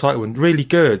 the self-titled one, really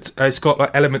good. It's got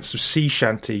like elements of sea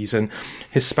shanties and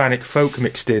Hispanic folk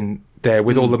mixed in there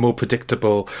with all the more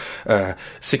predictable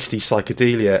 60s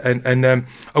psychedelia. And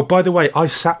oh, by the way, I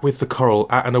sat with the Coral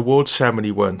at an awards ceremony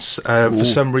once. For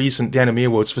some reason, the NME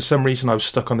Awards, for some reason I was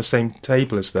stuck on the same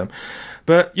table as them.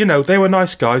 But, they were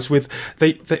nice guys.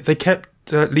 They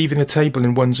kept leaving the table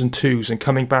in ones and twos and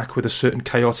coming back with a certain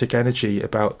chaotic energy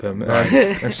about them.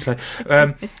 And so,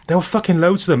 there were fucking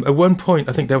loads of them. At one point,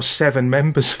 I think there were 7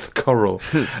 members of the Coral.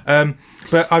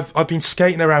 But I've been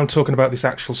skating around talking about this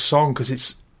actual song because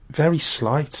it's very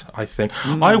slight, I think.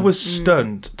 I was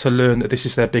stunned to learn that this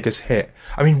is their biggest hit.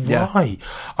 I mean, why?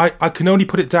 I can only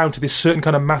put it down to this certain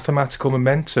kind of mathematical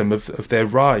momentum of their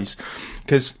rise,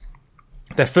 because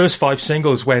their first 5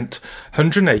 singles went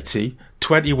 180,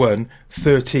 21,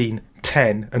 13,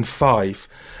 10 and 5.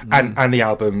 And the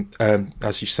album,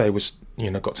 as you say, was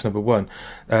got to number 1,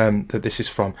 that this is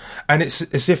from. And it's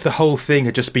as if the whole thing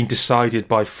had just been decided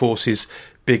by forces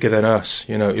bigger than us.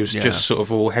 It was just sort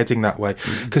of all heading that way.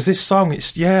 Because this song,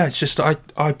 it's just,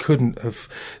 I couldn't have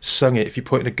sung it if you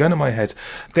pointed a gun at my head.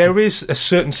 There is a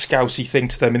certain Scousey thing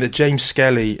to them in that James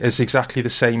Skelly has exactly the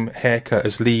same haircut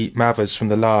as Lee Mavers from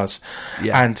the Lars.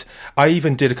 Yeah. And I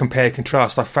even did a compare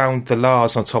contrast. I found the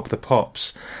Lars on top of the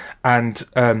Pops, and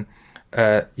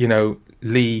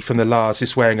Lee from the Lars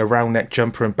is wearing a round neck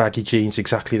jumper and baggy jeans,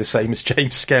 exactly the same as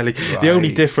James Skelly. Right. The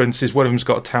only difference is one of them's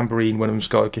got a tambourine, one of them's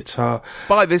got a guitar.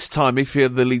 By this time, if you're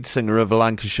the lead singer of a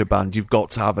Lancashire band, you've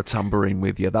got to have a tambourine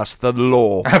with you. That's the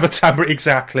law. Have a tambourine,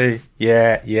 exactly.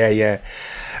 Yeah.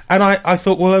 And I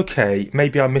thought, well, okay,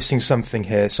 maybe I'm missing something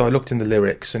here. So I looked in the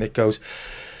lyrics, and it goes,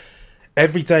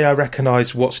 Every day I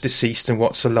recognise what's deceased and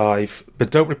what's alive,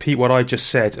 but don't repeat what I just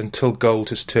said until gold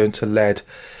has turned to lead.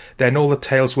 Then all the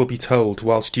tales will be told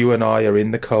whilst you and I are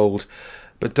in the cold.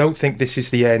 But don't think this is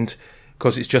the end,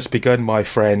 'cause it's just begun, my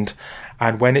friend.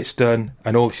 And when it's done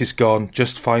and all this is gone,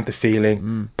 just find the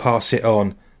feeling, pass it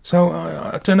on. So,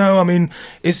 I don't know, I mean,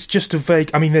 it's just a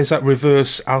vague... I mean, there's that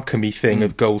reverse alchemy thing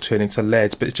of gold turning to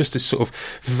lead, but it's just a sort of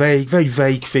vague, very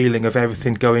vague feeling of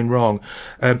everything going wrong.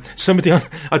 Somebody on...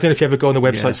 I don't know if you ever go on the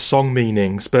website Song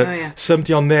Meanings, but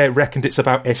somebody on there reckoned it's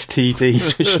about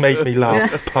STDs, which made me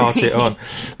laugh. Pass it on.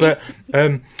 But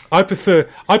I prefer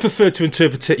to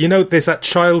interpret it... You know, there's that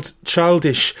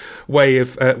childish way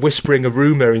of whispering a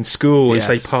rumour in school and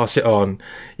say, pass it on.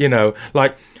 You know,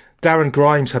 like... Darren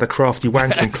Grimes had a crafty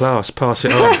wank in class, pass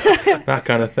it on. That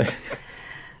kind of thing.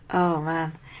 Oh,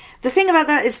 man. The thing about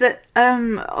that is that,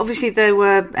 obviously, there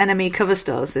were NME cover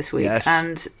stars this week. Yes.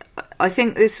 And I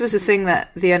think this was a thing that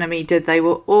the NME did. They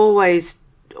were always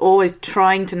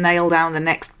trying to nail down the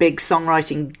next big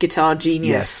songwriting guitar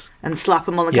genius and slap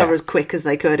them on the cover as quick as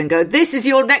they could and go, this is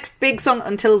your next big song,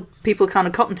 until people kind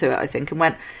of cottoned to it, I think, and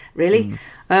went, really?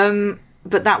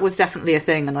 But that was definitely a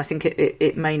thing, and I think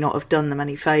it may not have done them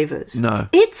any favours. No.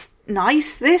 It's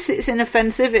nice, it's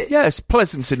inoffensive. It's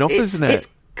pleasant enough, isn't it? It's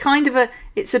kind of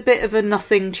it's a bit of a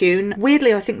nothing tune.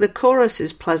 Weirdly, I think the chorus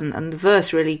is pleasant, and the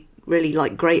verse really, really,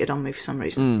 like, grated on me for some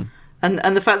reason.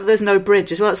 And the fact that there's no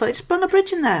bridge as well, it's like, just bung a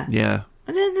bridge in there. Yeah.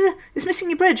 It's missing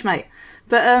your bridge, mate.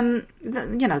 But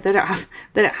you know, they don't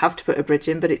have to put a bridge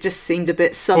in, but it just seemed a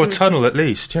bit sudden. Or a tunnel, at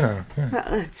least, you know. Yeah.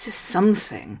 Well, it's just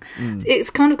something.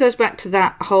 It kind of goes back to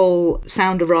that whole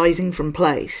sound arising from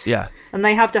place. Yeah, and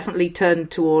they have definitely turned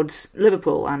towards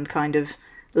Liverpool and kind of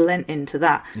lent into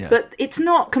that. Yeah. But it's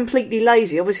not completely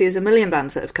lazy. Obviously, there's a million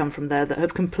bands that have come from there that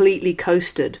have completely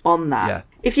coasted on that. Yeah.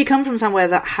 If you come from somewhere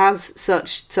that has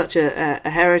such a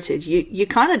heritage, you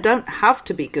kind of don't have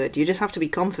to be good. You just have to be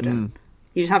confident.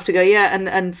 You just have to go,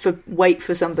 and wait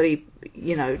for somebody,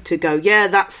 you know, to go,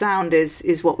 that sound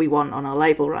is what we want on our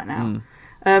label right now.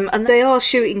 And they are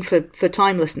shooting for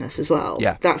timelessness as well.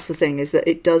 Yeah. That's the thing, is that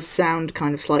it does sound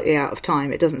kind of slightly out of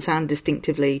time. It doesn't sound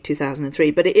distinctively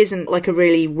 2003, but it isn't like a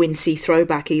really wincy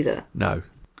throwback either. No.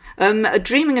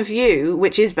 Dreaming of You,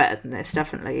 which is better than this,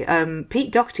 definitely.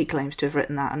 Pete Doherty claims to have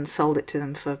written that and sold it to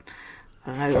them for...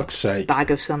 I don't know, fuck's sake.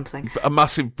 Bag of something. A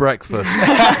massive breakfast.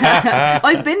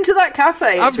 I've been to that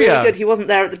cafe. It's really good. He wasn't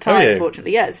there at the time,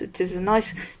 unfortunately. Yeah, it is a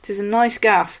nice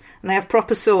gaff, and they have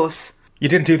proper sauce. You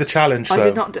didn't do the challenge, though.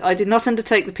 I did not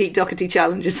undertake the Pete Doherty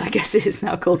challenge, as I guess it is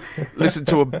now called. Listen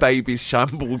to a Baby's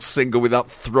Shambles single without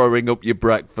throwing up your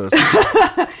breakfast.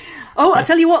 Oh, I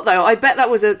tell you what, though, I bet that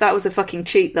was a fucking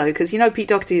cheat, though, because, you know, Pete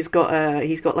Doherty's got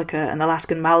like an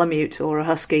Alaskan Malamute or a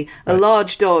Husky, a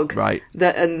large dog, right?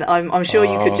 That, and I'm sure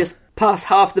you could just pass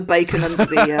half the bacon under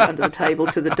the table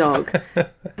to the dog.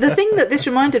 The thing that this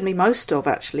reminded me most of,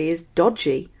 actually, is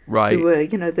Dodgy, right? Who were,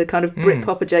 you know, the kind of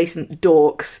Britpop adjacent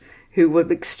dorks who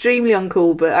were extremely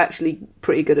uncool but actually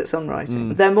pretty good at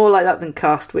songwriting. They're more like that than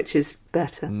Cast, which is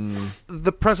better.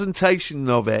 The presentation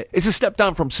of it is a step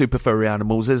down from Super Furry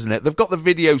Animals, isn't it? They've got the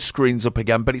video screens up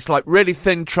again, but it's like really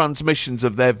thin transmissions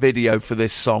of their video for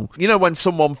this song. You know when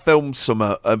someone films some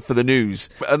for the news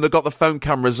and they've got the phone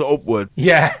cameras upward?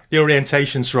 Yeah, the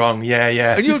orientation's wrong. Yeah.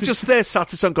 And you're just there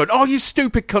sat at home going, oh, you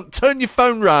stupid cunt, turn your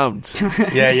phone round.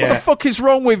 Yeah. What the fuck is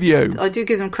wrong with you? I do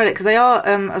give them credit, because they are,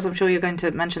 as I'm sure you're going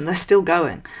to mention, they're still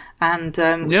going. And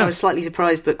which I was slightly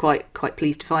surprised but quite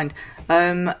pleased to find.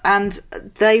 And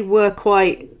they were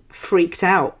quite freaked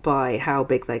out by how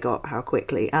big they got, how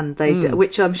quickly, and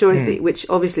which I'm sure is which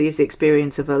obviously is the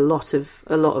experience of a lot of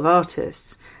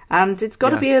artists. And it's got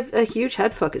to be a huge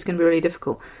headfuck. It's going to be really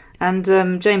difficult. And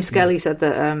James Skelly said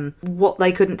that what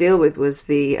they couldn't deal with was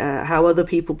the how other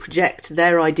people project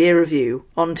their idea of you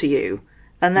onto you.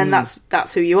 And then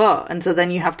that's who you are. And so then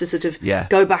you have to sort of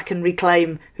go back and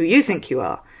reclaim who you think you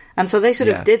are. And so they sort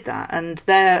of did that. And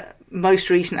their most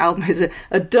recent album is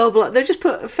a double... They've just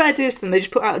put... Fair dues to them. They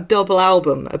just put out a double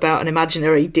album about an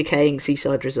imaginary decaying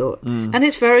seaside resort. And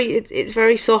it's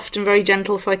very soft and very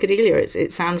gentle psychedelia.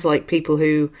 It sounds like people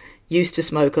who used to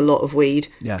smoke a lot of weed,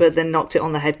 but then knocked it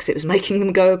on the head because it was making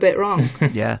them go a bit wrong.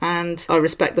 And I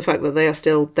respect the fact that they are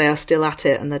still at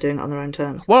it, and they're doing it on their own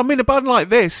terms. Well, I mean, a band like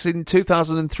this in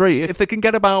 2003, if they can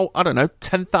get about, I don't know,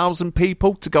 10,000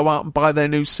 people to go out and buy their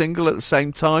new single at the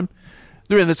same time,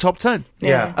 They're in the top 10.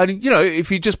 Yeah. And,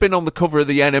 if you've just been on the cover of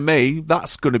the NME,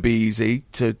 that's going to be easy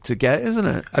to get, isn't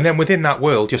it? And then within that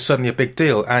world, you're suddenly a big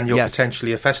deal, and you're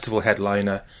potentially a festival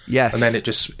headliner. Yes. And then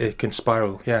it can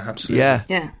spiral. Yeah, absolutely.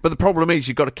 Yeah. But the problem is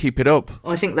you've got to keep it up.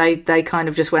 I think they kind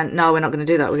of just went, no, we're not going to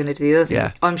do that. We're going to do the other thing.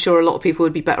 Yeah. I'm sure a lot of people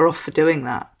would be better off for doing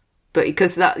that. But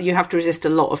because that you have to resist a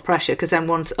lot of pressure, because then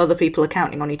once other people are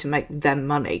counting on you to make them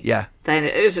money, then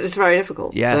it's very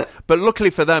difficult. Yeah, but luckily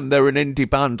for them, they're an indie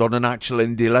band on an actual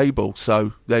indie label,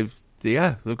 so they've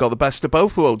got the best of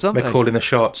both worlds, haven't they? They're calling the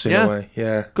shots in a way.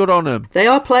 Yeah, good on them. They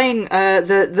are playing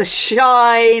the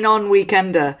Shine On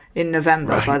Weekender in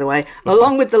November, by the way,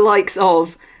 along with the likes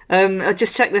of.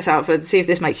 Just check this out see if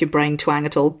this makes your brain twang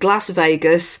at all. Glass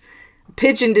Vegas,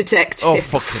 Pigeon Detective. Oh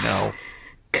fucking hell!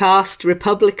 Cast,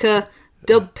 Republica,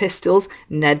 Dub Pistols,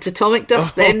 Ned's Atomic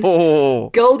Dustbin,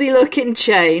 Goldie Looking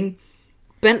Chain,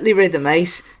 Bentley Rhythm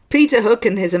Ace, Peter Hook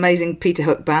and his amazing Peter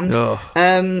Hook band,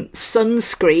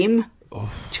 Sunscream.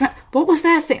 What was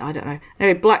their thing? I don't know.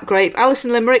 Anyway, Black Grape,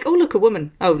 Alison Limerick. Oh, look, a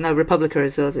woman. Oh, no, Republica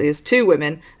is 2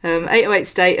 women. 808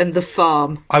 State and The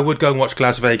Farm. I would go and watch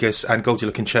Glass Vegas and Goldie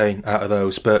Looking Chain out of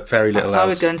those, but very little else. I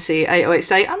would go and see 808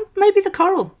 State and maybe The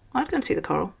Coral. I'd go and see The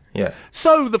Coral. Yeah.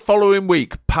 So the following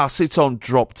week, Pass It On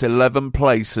dropped 11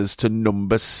 places to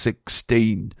number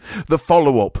 16. The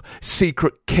follow-up,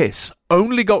 Secret Kiss,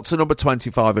 only got to number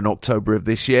 25 in October of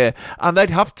this year, and they'd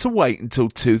have to wait until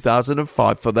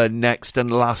 2005 for their next and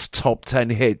last top 10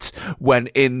 hit, when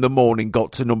In the Morning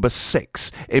got to number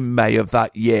 6 in May of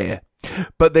that year.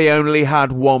 But they only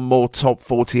had one more top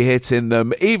 40 hit in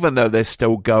them, even though they're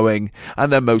still going,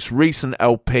 and their most recent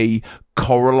LP,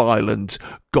 Coral Island,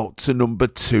 got to number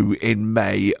 2 in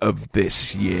May of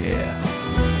this year.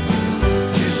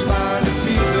 Just find a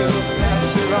feeling,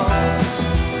 pass it on.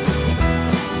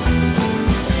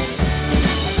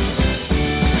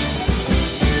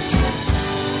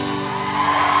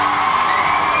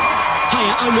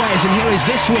 Hiya, I'm Wes, and here is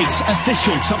this week's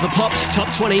official Top the Pops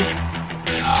Top 20.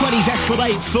 20's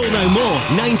Escalade, Full No More.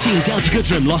 19, Delta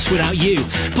Goodrem, Lost Without You.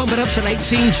 Pump It Up's at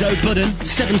 18, Joe Budden.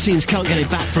 17's Can't Get It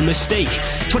Back from Mystique.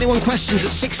 21 Questions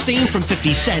at 16 from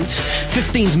 50 Cent.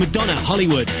 15's Madonna,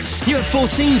 Hollywood. New at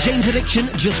 14, Jane's Addiction,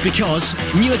 Just Because.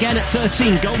 New again at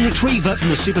 13, Golden Retriever from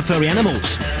the Super Furry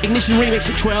Animals. Ignition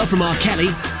Remix at 12 from R. Kelly.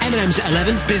 Eminem's at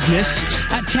 11, Business.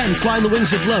 At 10, Flying the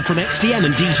Wings of Love from XTM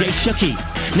and DJ Shucky.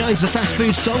 9's The Fast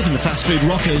Food Song from the Fast Food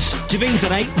Rockers. Javine's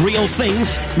at 8, Real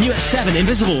Things. New at 7,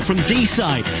 Invisible from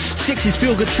D-Side. 6 is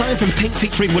Feel Good Time from Pink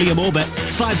featuring William Orbit.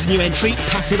 5's a new entry,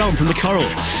 Pass It On from The Coral.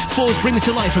 4's Bring It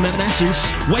to Life from Evanescence.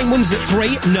 Wayne Wonders at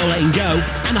 3, No Letting Go.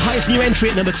 And the highest new entry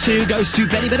at number 2 goes to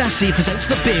Benny Benassi presents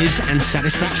The Biz and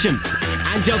Satisfaction.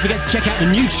 And don't forget to check out the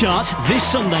new chart this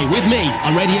Sunday with me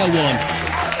on Radio 1.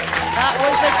 That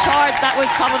was the chart. That was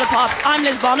Top of the Pops. I'm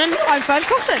Liz Bonin. I'm Fern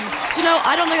Cosson. Do you know,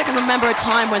 I don't think I can remember a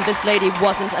time when this lady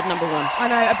wasn't at number 1. I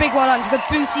know, a big well done to the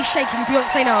booty-shaking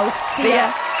Beyonce Knowles. See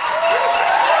ya.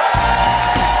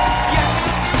 Yes,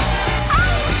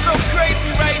 so crazy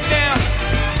right now.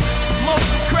 Most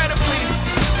incredibly,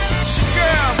 it's your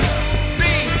girl, B.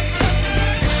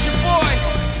 It's your boy,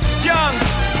 Young.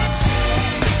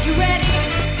 You ready?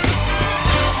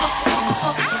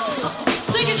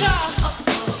 Sing it, y'all.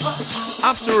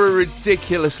 After a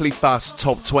ridiculously fast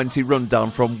top 20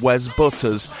 rundown from Wes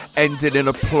Butters, ending in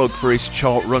a plug for his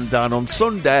chart rundown on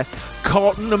Sunday,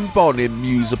 Carlton and Bonin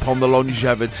muse upon the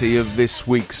longevity of this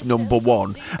week's number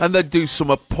 1, and they do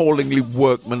some appallingly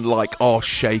workmanlike arse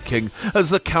shaking as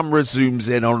the camera zooms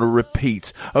in on a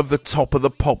repeat of the Top of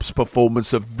the Pops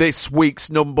performance of this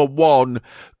week's number 1,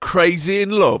 Crazy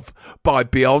in Love by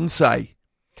Beyonce.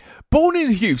 Born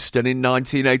in Houston in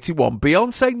 1981,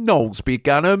 Beyonce Knowles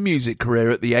began her music career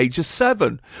at the age of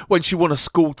 7 when she won a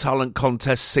school talent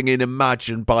contest singing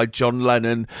Imagine by John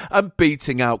Lennon and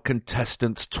beating out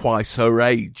contestants twice her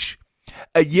age.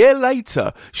 A year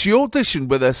later, she auditioned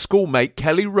with her schoolmate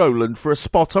Kelly Rowland for a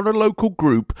spot on a local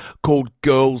group called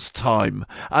Girls Time,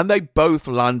 and they both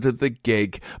landed the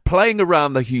gig, playing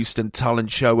around the Houston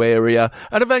talent show area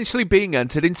and eventually being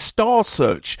entered in Star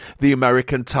Search, the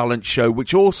American talent show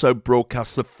which also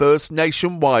broadcast the first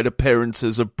nationwide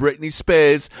appearances of Britney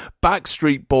Spears,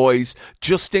 Backstreet Boys,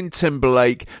 Justin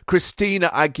Timberlake, Christina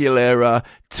Aguilera,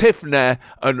 Tiffany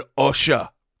and Usher.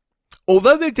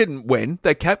 Although they didn't win,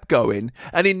 they kept going,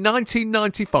 and in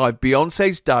 1995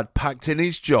 Beyonce's dad packed in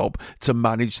his job to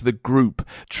manage the group,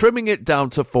 trimming it down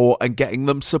to 4 and getting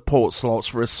them support slots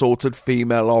for assorted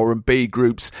female R&B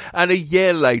groups, and a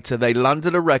year later they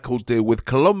landed a record deal with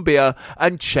Columbia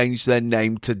and changed their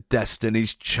name to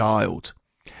Destiny's Child.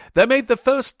 They made the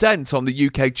first dent on the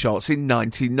UK charts in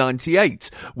 1998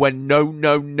 when No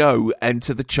No No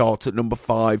entered the chart at number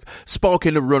 5,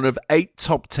 sparking a run of 8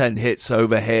 top 10 hits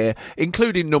over here,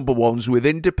 including number 1s with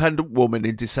Independent Woman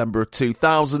in December of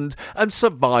 2000 and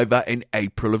Survivor in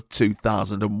April of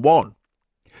 2001.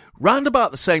 Round about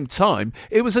the same time,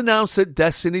 it was announced that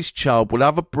Destiny's Child would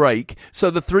have a break so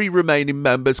the 3 remaining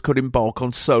members could embark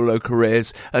on solo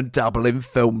careers and dabble in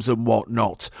films and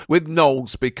whatnot, with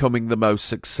Knowles becoming the most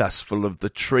successful of the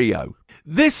trio.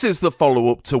 This is the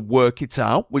follow-up to Work It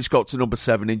Out, which got to number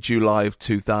 7 in July of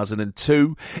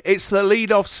 2002. It's the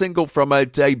lead-off single from her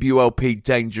debut LP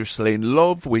Dangerously in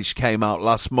Love, which came out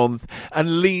last month,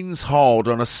 and leans hard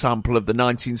on a sample of the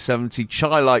 1970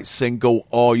 Chi-Light single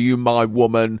Are You My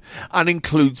Woman, and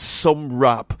includes some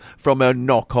rap from her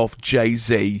knockoff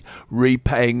Jay-Z,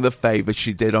 repaying the favour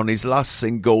she did on his last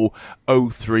single,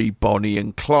 03 Bonnie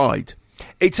and Clyde.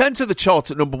 It entered the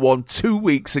chart at number 1 2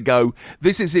 weeks ago.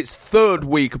 This is its 3rd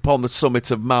week upon the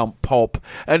summit of Mount Pop,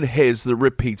 and here's the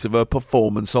repeat of her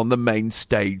performance on the main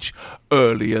stage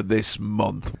earlier this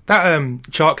month. That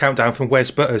chart countdown from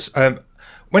Wes Butters,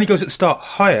 when he goes at the start,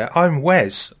 "Hiya, I'm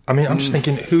Wes." I mean, I'm just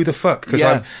thinking, who the fuck? Because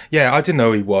I didn't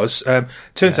know who he was.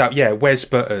 Turns out, Wes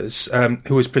Butters,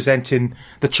 who was presenting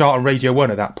the chart on Radio 1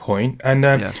 at that point. And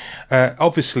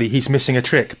obviously, he's missing a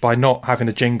trick by not having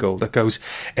a jingle that goes,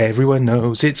 "Everyone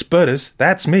knows it's Butters,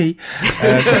 that's me."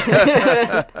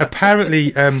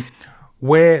 Apparently,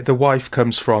 where the wife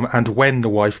comes from and when the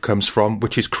wife comes from,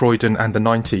 which is Croydon and the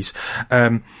 90s,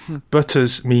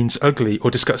 Butters means ugly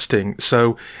or disgusting.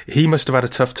 So he must have had a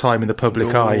tough time in the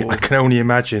public eye, I can only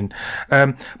imagine.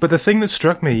 But the thing that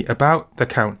struck me about the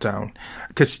countdown,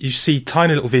 because you see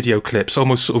tiny little video clips,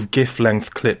 almost sort of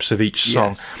GIF-length clips of each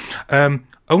song. Yes.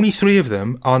 Only 3 of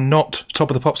them are not Top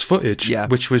of the Pops footage,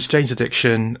 which was Jane's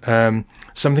Addiction,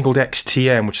 something called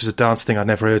XTM, which is a dance thing I'd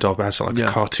never heard of, but has like a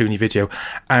cartoony video,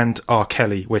 and R.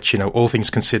 Kelly, which, all things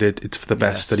considered, it's for the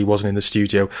best that he wasn't in the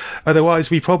studio. Otherwise,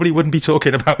 we probably wouldn't be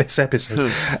talking about this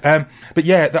episode. But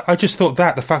I just thought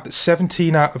the fact that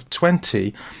 17 out of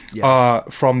 20 are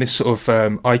from this sort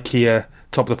of IKEA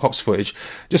Top of the Pops footage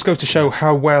just goes to show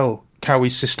how well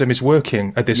Cowie's system is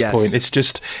working at this point.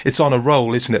 It's on a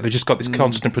roll, isn't it? They've just got this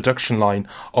constant production line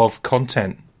of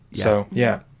content. Yeah. So,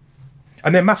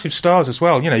 and they're massive stars as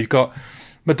well. You've got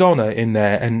Madonna in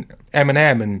there and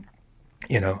Eminem and,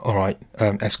 all right,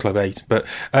 S Club 8. But,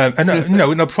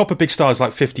 and proper big stars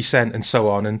like 50 Cent and so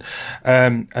on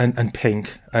and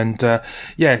Pink. And,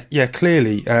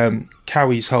 clearly,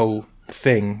 Cowie's whole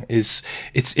thing is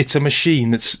it's a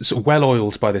machine that's sort of well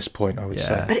oiled by this point, I would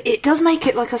say. But it does make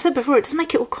it, like I said before, it does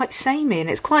make it all quite samey, and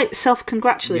it's quite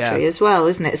self-congratulatory as well,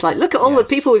 isn't it? It's like, look at all the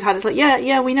people we've had. It's like,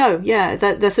 we know,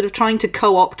 they're sort of trying to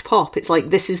co-opt pop. It's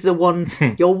like, this is the one,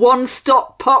 your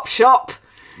one-stop pop shop,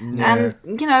 and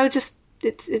just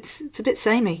it's a bit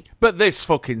samey. But this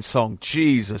fucking song,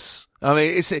 Jesus. I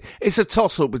mean, it's a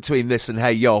toss-up between this and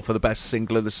Hey Ya for the best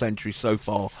single of the century so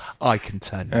far, I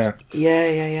contend.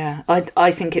 Yeah.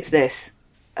 I think it's this.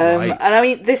 Right. And I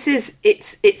mean,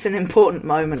 it's an important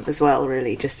moment as well,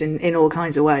 really, just in all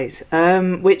kinds of ways.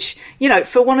 Which,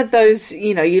 for one of those,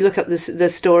 you look up the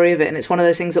story of it, and it's one of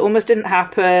those things that almost didn't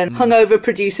happen. Hungover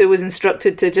producer was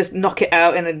instructed to just knock it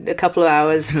out in a couple of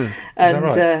hours. And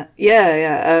right?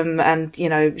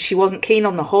 And she wasn't keen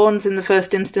on the horns in the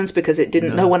first instance because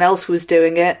no one else was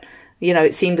doing it.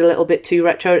 It seemed a little bit too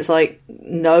retro. It's like,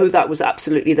 no, that was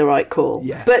absolutely the right call.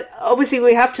 Yeah. But obviously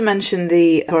we have to mention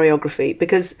the choreography,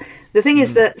 because the thing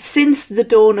is that since the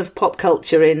dawn of pop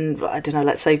culture in, I don't know,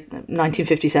 let's say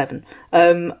 1957,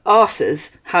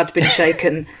 arses had been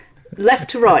shaken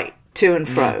left to right, to and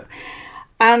fro.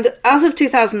 And as of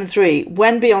 2003,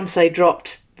 when Beyonce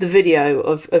dropped the video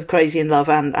of Crazy in Love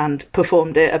and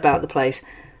performed it about the place,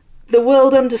 the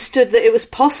world understood that it was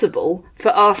possible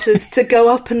for arses to go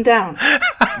up and down.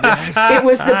 Yes. It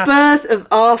was the birth of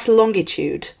arse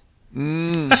longitude.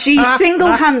 She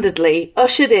single-handedly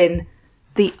ushered in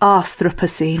the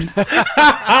Arthropocene.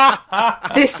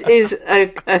 This is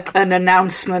an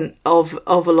announcement of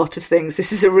a lot of things.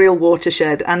 This is a real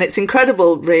watershed, and it's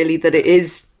incredible, really, that it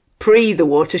is pre the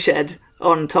watershed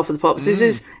on Top of the Pops.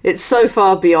 It's so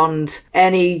far beyond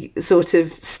any sort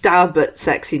of stab at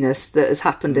sexiness that has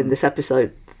happened in this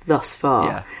episode thus far.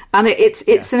 Yeah. And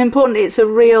it's a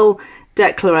real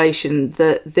declaration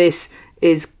that this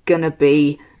is going to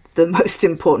be the most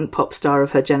important pop star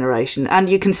of her generation. And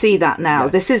you can see that now.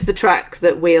 Yes. This is the track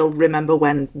that we'll remember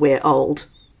when we're old.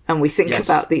 and we think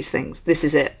about these things, this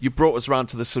is it. You brought us round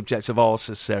to the subject of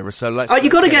arses, Sarah, so let's... you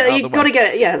got to get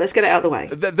it, yeah, let's get it out of the way.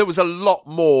 There was a lot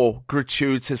more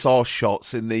gratuitous arse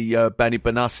shots in the Benny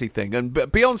Benassi thing, and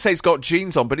Beyonce's got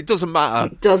jeans on, but it doesn't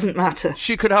matter. It doesn't matter.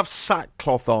 She could have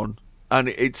sackcloth on, and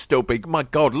it'd still be, my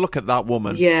God, look at that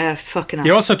woman. Yeah, fucking hell.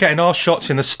 You're also getting arse shots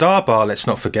in the Star Bar, let's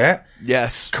not forget.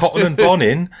 Yes. Cotton and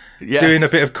Bonin doing a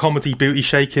bit of comedy booty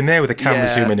shaking there with the camera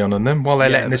zooming in on them while they're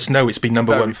letting us know it's been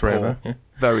number one forever. Yeah.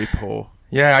 Very poor.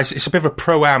 Yeah, it's a bit of a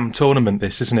pro-am tournament,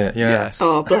 this, isn't it? Yeah. Yes.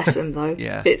 Oh, bless them though.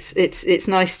 Yeah. It's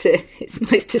nice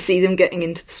to see them getting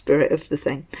into the spirit of the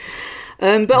thing.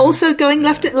 But also going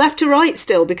left to right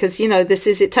still, because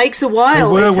it takes a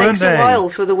while. It takes a while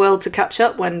for the world to catch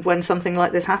up when something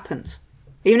like this happens.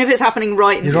 Even if it's happening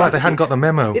right in front. You're right, they hadn't got the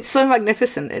memo. It's so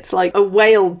magnificent. It's like a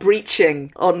whale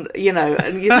breaching on, and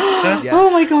oh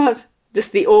my God,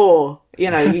 just the awe. You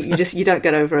don't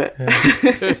get over it.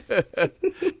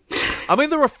 I mean,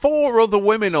 there are 4 other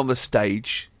women on the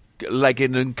stage,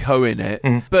 legging and coing it,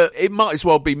 but it might as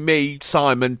well be me,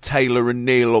 Simon, Taylor and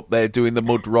Neil up there doing the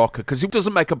mud rocker, because it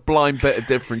doesn't make a blind bit of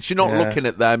difference. You're not looking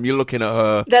at them, you're looking at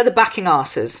her. They're the backing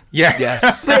arses. Yeah.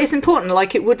 Yes. But it's important,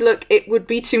 like it would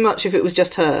be too much if it was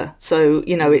just her. So,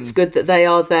 it's good that they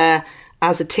are there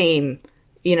as a team,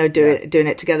 doing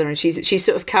it together, and she's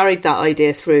sort of carried that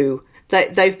idea through.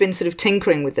 They've been sort of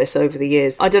tinkering with this over the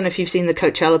years. I don't know if you've seen the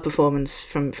Coachella performance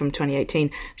from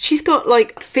 2018. She's got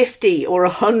like 50 or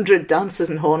 100 dancers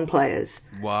and horn players.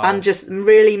 Wow. And just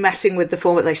really messing with the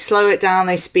format. They slow it down,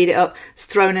 they speed it up, it's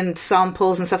thrown in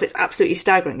samples and stuff. It's absolutely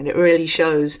staggering, and it really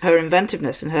shows her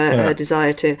inventiveness and her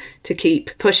desire to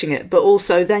keep pushing it. But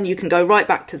also then you can go right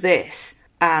back to this.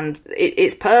 And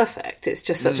it's perfect. It's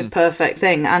just such a perfect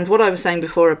thing. And what I was saying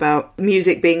before about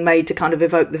music being made to kind of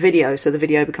evoke the video, so the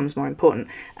video becomes more important.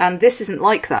 And this isn't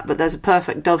like that, but there's a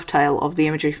perfect dovetail of the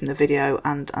imagery from the video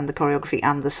and the choreography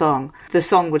and the song. The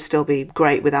song would still be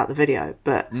great without the video,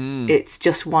 but it's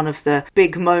just one of the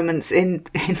big moments in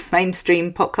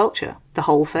mainstream pop culture, the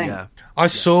whole thing. Yeah. I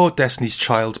saw Destiny's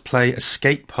Child play a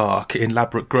skate park in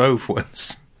Ladbroke Grove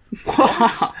once.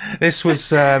 This was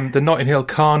the Notting Hill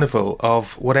Carnival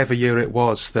of whatever year it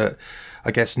was that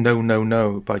I guess No No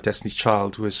No by Destiny's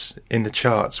Child was in the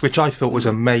charts, which I thought was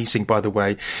amazing, by the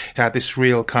way. It had this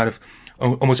real kind of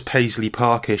almost Paisley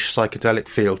Parkish psychedelic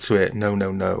feel to it, No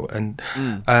No No. And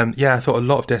I thought a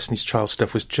lot of Destiny's Child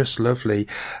stuff was just lovely.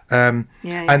 And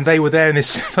they were there in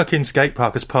this fucking skate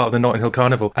park as part of the Notting Hill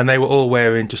Carnival, and they were all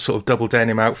wearing just sort of double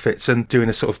denim outfits and doing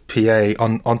a sort of PA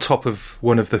on top of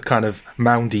one of the kind of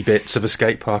moundy bits of a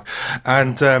skate park.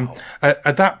 And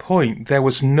at that point, there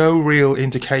was no real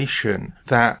indication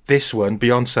that this one,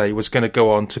 Beyonce, was going to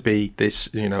go on to be this,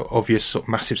 obvious sort of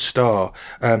massive star.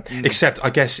 Except,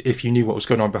 I guess, if you knew what was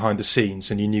going on behind the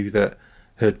scenes and you knew that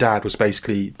her dad was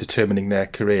basically determining their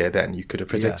career, then you could have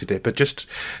predicted it. But just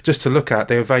to look at,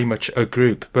 they were very much a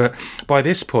group. But by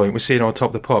this point, we're seeing on Top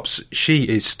of the Pops, she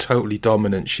is totally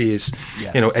dominant. She is,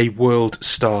 a world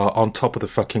star on top of the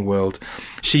fucking world.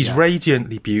 She's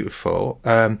radiantly beautiful.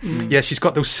 She's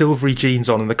got those silvery jeans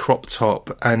on and the crop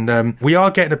top. And we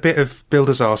are getting a bit of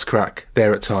Builder's arse crack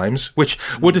there at times, which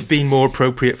would have been more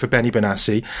appropriate for Benny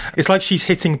Benassi. It's like she's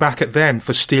hitting back at them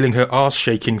for stealing her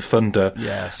arse-shaking thunder.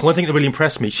 Yes. One thing that really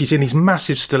impressed me, she's in these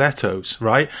massive stilettos,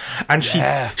 right? And she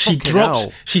drops,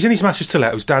 she's in these massive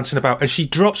stilettos dancing about, and she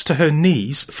drops to her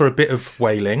knees for a bit of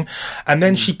wailing, and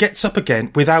then she gets up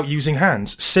again without using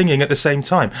hands, singing at the same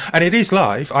time. And it is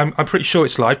live. I'm pretty sure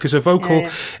it's live, because her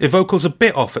vocal's a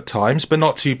bit off at times, but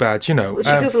not too bad, Well, she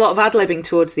does a lot of ad-libbing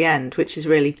towards the end, which is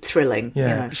really thrilling.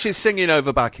 Yeah. She's singing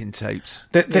over backing tapes.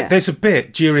 There's a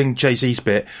bit during Jay-Z's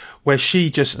bit where she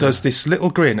just does this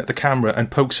little grin at the camera and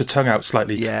pokes her tongue out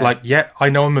slightly, like, I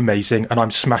know I'm amazing and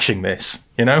I'm smashing this,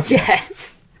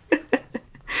 Yes.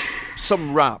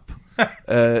 Some rap,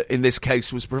 in this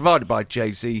case, was provided by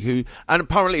Jay-Z, and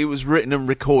apparently it was written and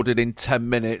recorded in 10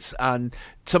 minutes, and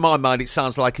to my mind, it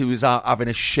sounds like he was out having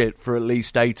a shit for at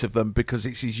least 8 of them, because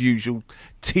it's his usual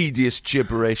tedious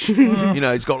gibberish.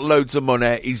 He's got loads of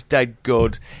money, he's dead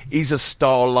good, he's a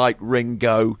star like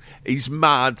Ringo, he's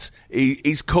mad,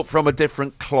 he's cut from a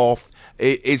different cloth,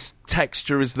 his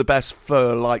texture is the best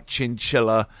fur like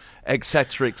chinchilla,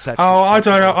 etc., etc. Oh, I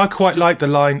don't know. I quite like the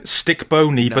line, stick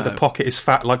bony, but the pocket is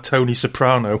fat like Tony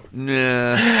Soprano.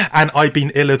 Yeah. And I've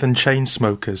been iller than chain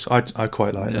smokers. I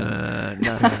quite like that.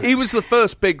 No. He was the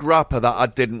first big rapper that I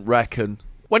didn't reckon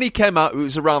When he came out, it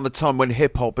was around the time when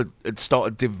hip-hop had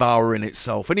started devouring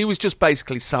itself, and he was just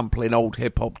basically sampling old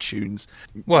hip-hop tunes.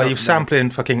 Well, he was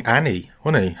sampling fucking Annie,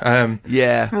 wasn't he?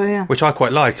 Yeah. Oh, yeah. Which I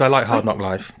quite liked. I like Hard Knock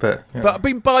Life, but... Yeah. But, I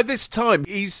mean, by this time,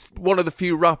 he's one of the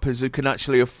few rappers who can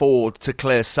actually afford to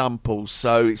clear samples,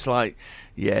 so it's like...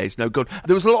 Yeah, he's no good.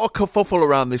 There was a lot of kerfuffle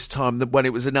around this time when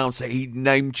it was announced that he'd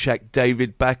name-checked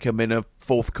David Beckham in a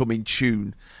forthcoming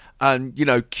tune. And, you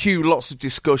know, cue lots of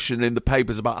discussion in the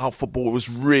papers about how football was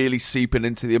really seeping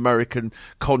into the American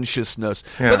consciousness.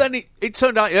 Yeah. But then it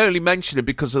turned out he only mentioned it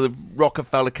because of the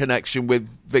Rockefeller connection with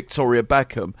Victoria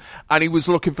Beckham. And he was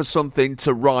looking for something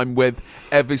to rhyme with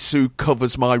Evisu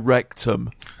covers my rectum.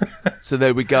 So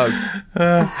there we go.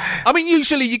 I mean,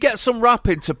 usually you get some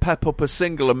rapping to pep up a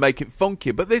single and make it funky.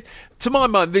 But to my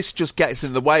mind, this just gets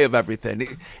in the way of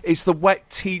everything. It's the wet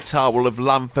tea towel of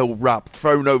landfill rap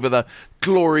thrown over the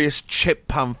glorious chip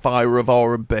pan fire of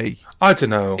R&B. I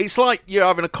don't know. It's like you're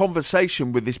having a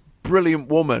conversation with this brilliant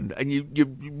woman and you're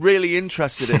really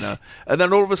interested in her, and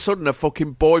then all of a sudden her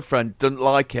fucking boyfriend doesn't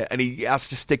like it and he has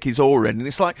to stick his oar in, and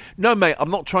it's like, no mate, I'm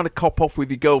not trying to cop off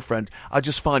with your girlfriend, I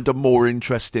just find her more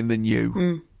interesting than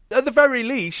you. At the very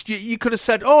least, you could have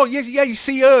said, oh, yeah, you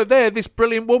see her there, this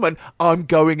brilliant woman, I'm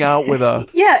going out with her.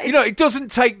 Yeah. You know, it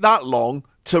doesn't take that long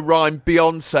to rhyme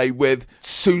Beyonce with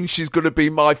soon she's going to be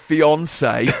my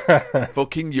fiance.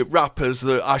 Fucking you rappers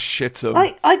that I shit them.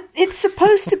 It's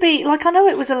supposed to be, like, I know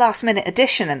it was a last minute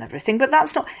addition and everything, but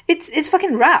that's not, it's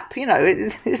fucking rap, you know,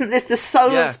 isn't this the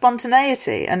soul of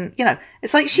spontaneity? And, you know,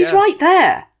 it's like, she's right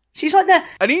there. She's right there.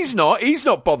 And he's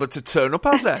not bothered to turn up,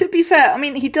 has he? To be fair, I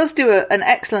mean, he does do an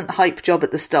excellent hype job at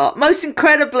the start. Most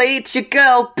incredibly, it's your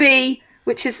girl, B,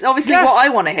 which is obviously what I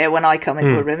want to hear when I come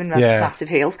into a room in massive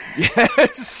heels.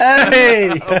 Yes.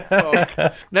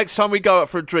 Next time we go out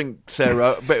for a drink,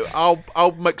 Sarah, but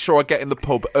I'll make sure I get in the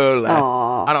pub early,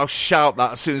 and I'll shout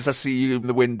that as soon as I see you in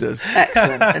the windows.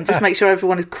 Excellent. And just make sure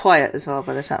everyone is quiet as well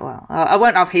by the time. Well, I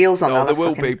won't have heels on. No, there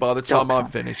will be by the time I'm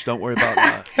finished. Don't worry about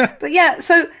that. But yeah,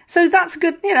 so that's a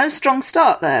good, you know, strong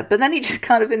start there. But then he just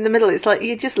kind of in the middle, it's like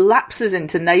he just lapses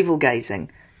into navel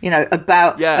gazing, you know,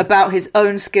 about his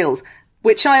own skills,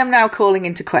 which I am now calling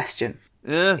into question.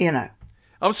 Yeah. You know.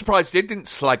 I'm surprised he didn't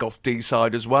slag off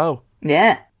D-side as well.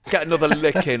 Yeah. Get another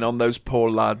lick in on those poor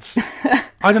lads.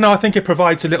 I don't know, I think it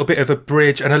provides a little bit of a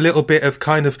bridge and a little bit of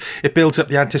kind of, it builds up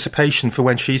the anticipation for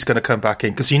when she's going to come back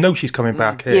in, because you know she's coming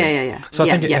back in. Yeah. So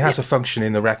I think it has a function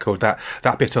in the record,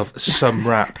 that bit of some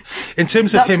rap. In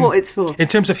terms of That's him, what it's for. In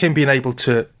terms of him being able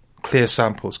to clear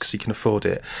samples because he can afford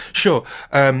it, sure,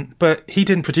 but he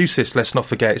didn't produce this, let's not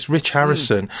forget. It's Rich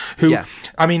Harrison who,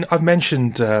 I mean, I've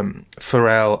mentioned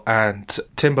Pharrell and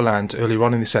Timbaland earlier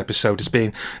on in this episode as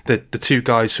being the two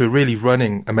guys who are really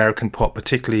running American pop,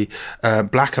 particularly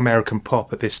black American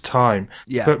pop at this time.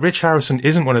 But Rich Harrison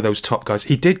isn't one of those top guys.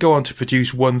 He did go on to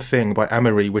produce One Thing by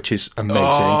Amory, which is amazing.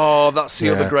 Oh, that's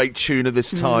the other great tune of this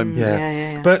time.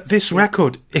 But this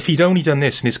record, if he'd only done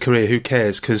this in his career, who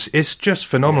cares? Because it's just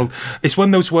phenomenal. It's one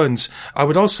of those ones. I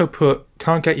would also put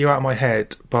Can't Get You Out of My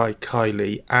Head by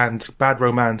Kylie and Bad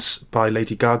Romance by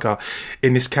Lady Gaga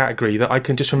in this category, that I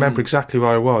can just remember exactly where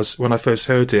I was when I first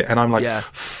heard it, and I'm like,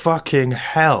 fucking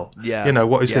hell. You know,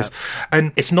 what is this?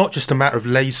 And it's not just a matter of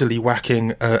lazily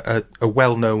whacking a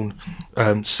well-known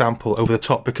sample over the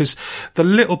top, because the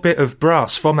little bit of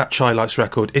brass from that Chai Lights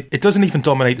record, it doesn't even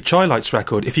dominate the Chai Lights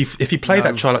record. If you play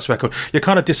that Chai Lights record, you're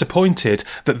kind of disappointed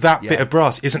that bit of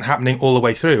brass isn't happening all the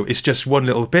way through. It's just one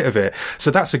little bit of it. So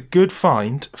that's a good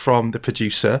find from the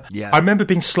producer. I remember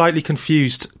being slightly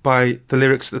confused by the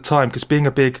lyrics at the time, because being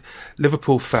a big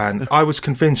Liverpool fan, I was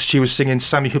convinced she was singing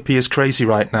Sammy Hupier's Crazy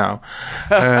right now.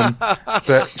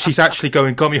 But she's actually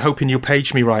going, got me hoping you'll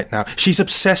page me right now. She's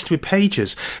obsessed with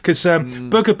pages, because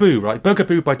Bugaboo, right?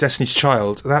 Bugaboo by Destiny's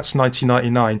Child, that's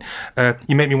 1999.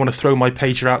 You make me want to throw my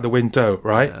pager out the window,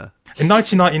 right? In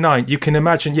 1999, you can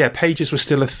imagine, pages were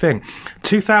still a thing.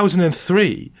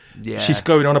 2003, she's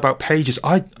going on about pages.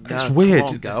 It's weird.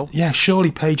 On, girl. Yeah,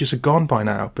 surely pages are gone by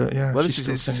now, but yeah. Well, this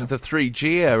is the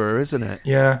 3G era, isn't it?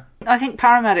 Yeah. I think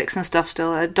paramedics and stuff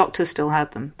doctors still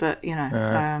had them, but, you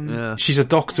know. She's a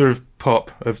doctor of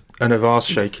pop and of arse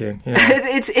shaking. Yeah.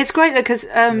 It's great though, because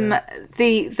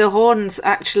the horns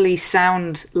actually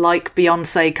sound like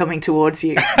Beyonce coming towards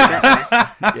you.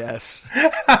 Yes.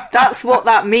 That's what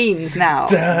that means now.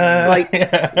 Like,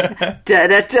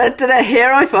 da-da-da-da-da,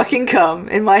 here I fucking come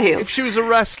in my heels. If she was a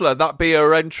wrestler, that'd be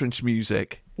her entrance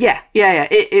music. Yeah.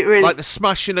 It really... Like the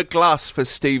smashing a glass for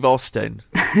Steve Austin.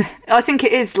 I think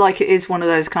it is one of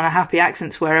those kind of happy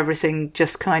accents where everything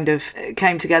just kind of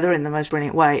came together in the most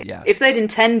brilliant way. Yeah. If they'd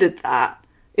intended that,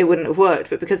 it wouldn't have worked.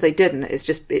 But because they didn't, it's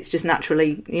just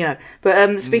naturally, you know.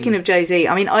 But speaking of Jay-Z,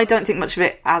 I mean, I don't think much of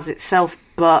it as itself,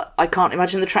 but I can't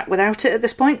imagine the track without it at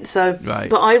this point. So,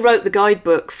 But I wrote the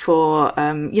guidebook for,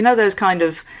 you know, those kind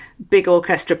of big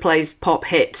orchestra plays pop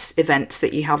hits events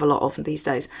that you have a lot of these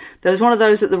days. There was one of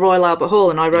those at the Royal Albert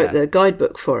Hall, and I wrote the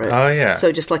guidebook for it. Oh, yeah.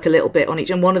 So just like a little bit on each,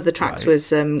 and one of the tracks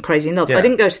was Crazy in Love. Yeah. I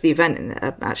didn't go to the event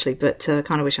actually, but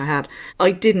kind of wish I had.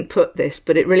 I didn't put this,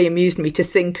 but it really amused me to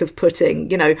think of putting,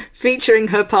 you know, featuring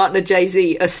her partner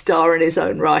Jay-Z, a star in his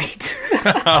own right.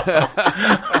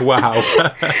 Wow.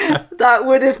 That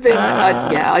would have been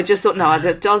I just thought, no,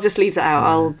 I'll just leave that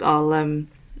out.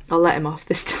 I'll let him off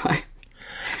this time.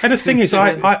 And the thing is,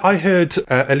 I heard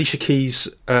Alicia Keys'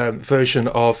 version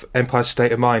of Empire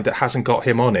State of Mind that hasn't got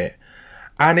him on it,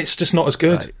 and it's just not as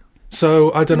good. Right.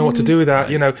 So I don't know what to do with that.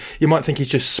 Right. You know, you might think he's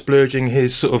just splurging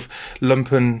his sort of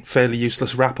lumpen, fairly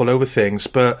useless rap all over things,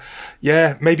 but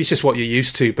yeah, maybe it's just what you're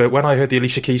used to. But when I heard the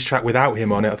Alicia Keys track without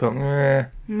him on it, I thought,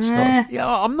 it's not. Yeah,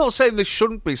 I'm not saying there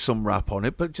shouldn't be some rap on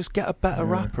it, but just get a better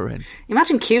rapper in.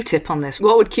 Imagine Q-Tip on this.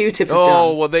 What would Q-Tip have done?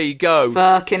 Oh, well, there you go.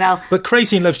 Fucking hell. But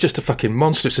Crazy in Love's just a fucking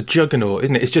monster. It's a juggernaut,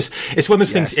 isn't it? It's one of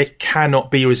those things, it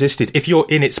cannot be resisted. If you're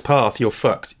in its path, you're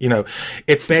fucked. You know,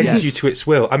 it bends you to its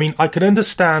will. I mean, I can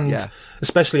understand,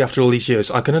 especially after all these years,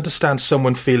 I can understand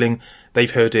someone feeling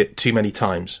they've heard it too many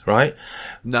times, right?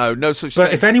 No such thing.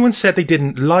 But if anyone said they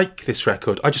didn't like this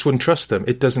record, I just wouldn't trust them.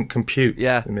 It doesn't compute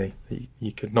for me.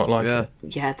 You could not like it.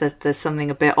 Yeah, there's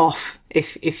something a bit off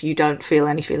if you don't feel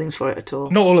any feelings for it at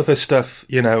all. Not all of her stuff,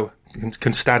 you know,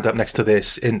 can stand up next to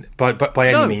this by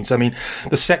any means. I mean,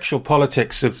 the sexual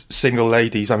politics of single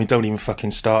ladies, I mean, don't even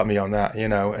fucking start me on that, you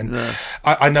know. And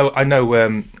I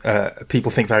know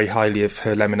people think very highly of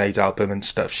her Lemonade album and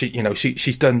stuff.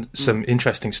 She's done some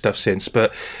interesting stuff since,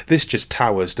 but this just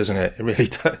towers, doesn't it? It really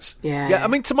does. Yeah, I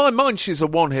mean, to my mind, she's a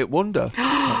one-hit wonder.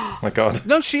 Oh my God.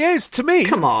 No, she is, to me.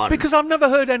 Come on. Because I've never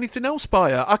heard anything else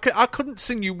by her. I couldn't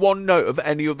sing you one note of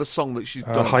any other song that she's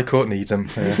done. High Court needs them.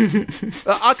 Yeah.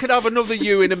 I could have Another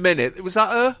You in a minute. Was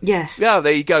that her? Yes. Yeah,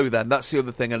 there you go then. That's the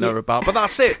other thing I know about. But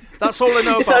that's it. That's all I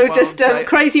know about. So just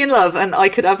Crazy in Love and I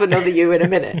Could Have Another You in a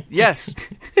Minute. Yes.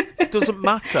 It doesn't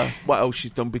matter what else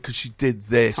she's done because she did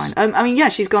this. Fine. I mean, yeah,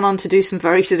 she's gone on to do some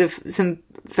very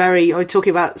talking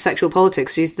about sexual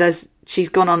politics. She's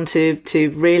gone on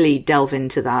to really delve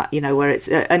into that, you know, where it's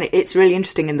and it's really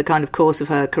interesting in the kind of course of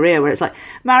her career where it's like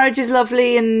marriage is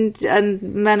lovely and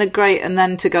men are great, and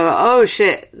then to go, oh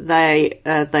shit, they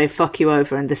fuck you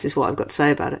over, and this is what I've got to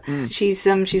say about it.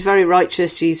 She's very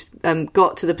righteous. She's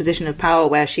got to the position of power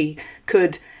where she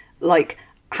could like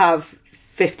have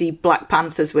 50 Black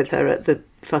Panthers with her at the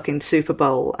fucking Super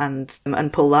Bowl and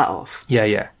pull that off.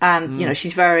 Yeah. And you know,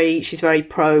 she's very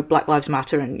pro Black Lives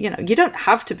Matter, and you know, you don't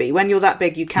have to be. When you're that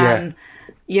big, you can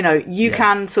you know, you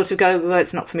can sort of go, well,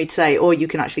 it's not for me to say, or you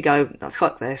can actually go, oh,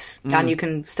 fuck this, and you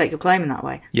can stake your claim in that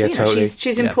way. Yeah, so, you know, totally.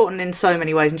 She's important in so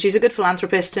many ways, and she's a good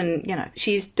philanthropist, and you know,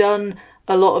 she's done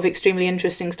a lot of extremely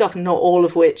interesting stuff, not all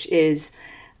of which is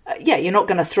you're not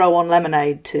going to throw on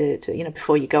Lemonade to you know,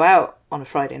 before you go out on a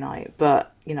Friday night,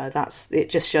 but you know, it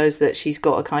just shows that she's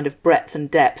got a kind of breadth and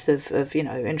depth of you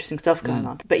know, interesting stuff going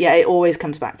on. But yeah, it always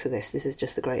comes back to this is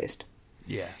just the greatest.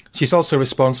 Yeah. She's also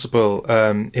responsible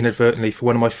inadvertently for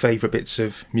one of my favourite bits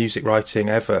of music writing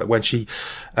ever, when she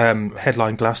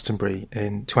headlined Glastonbury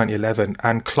in 2011,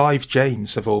 and Clive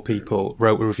James, of all people,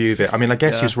 wrote a review of it. I mean, I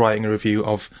guess he was writing a review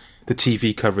of the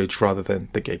TV coverage rather than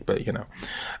the gig, but you know.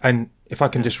 And if I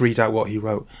can just read out what he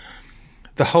wrote.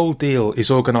 The whole deal is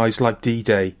organised like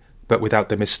D-Day, but without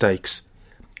the mistakes.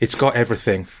 It's got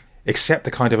everything, except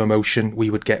the kind of emotion we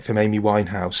would get from Amy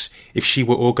Winehouse if she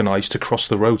were organised to cross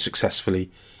the road successfully.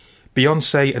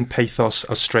 Beyoncé and pathos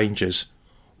are strangers.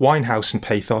 Winehouse and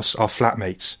pathos are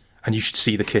flatmates, and you should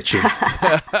see the kitchen.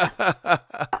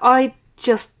 I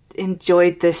just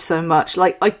enjoyed this so much.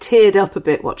 Like, I teared up a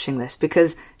bit watching this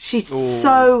because she's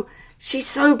so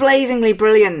blazingly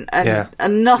brilliant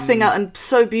and nothing and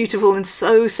so beautiful and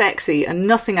so sexy, and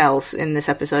nothing else in this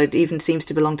episode even seems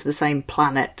to belong to the same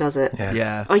planet, does it?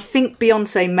 Yeah. I think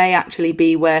Beyonce may actually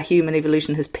be where human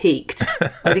evolution has peaked.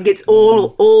 I think it's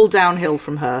all downhill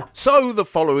from her. So the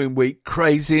following week,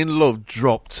 Crazy in Love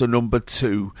dropped to number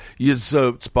 2,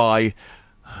 usurped by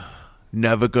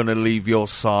Never Gonna Leave Your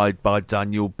Side by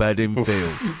Daniel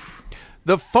Bedingfield.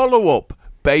 The follow-up,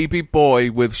 Baby Boy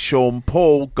with Sean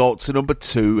Paul, got to number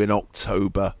 2 in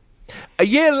October. A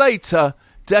year later,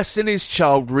 Destiny's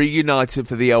Child reunited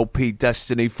for the LP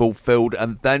Destiny Fulfilled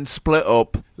and then split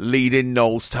up, leading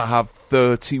Knowles to have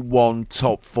 31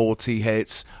 top 40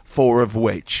 hits, 4 of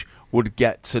which would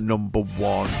get to number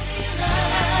 1.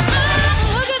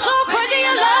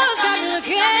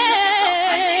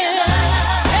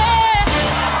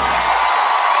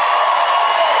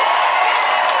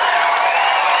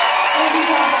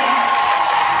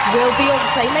 Will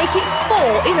Beyonce make it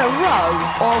 4 in a row?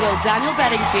 Or will Daniel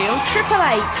Bedingfield, Triple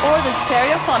Eight, or the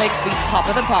Stereophonics be Top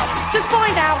of the Pops? To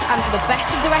find out, and for the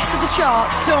best of the rest of the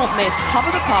charts, Don't miss Top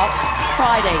of the Pops,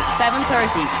 Friday,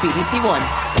 7:30, BBC One.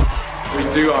 We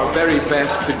do our very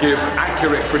best to give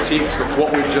accurate critiques of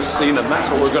what we've just seen, and that's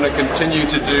what we're going to continue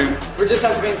to do. We're just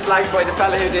after being slagged by the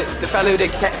fellow who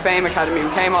did Fame Academy,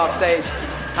 who came off stage,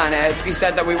 and he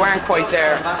said that we weren't quite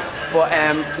there. But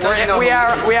we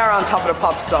are on Top of the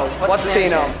Pops. So what's the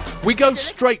scene on? We go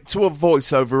straight to a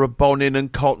voiceover of Bonin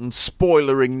and Cotton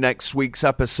spoilering next week's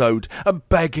episode and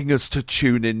begging us to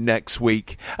tune in next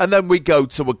week. And then we go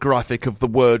to a graphic of the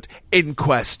word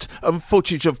inquest and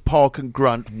footage of Park and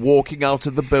Grant walking out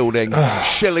of the building,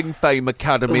 shilling Fame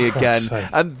Academy again,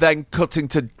 and then cutting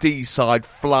to D-Side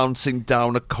flouncing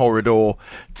down a corridor,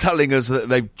 telling us that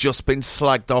they've just been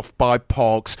slagged off by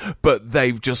Parks, but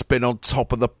they've just been on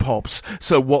Top of the Pops.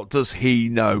 So what does he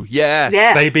know?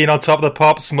 Yeah. They've been on Top of the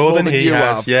Pops more than he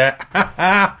has.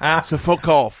 Yeah. So fuck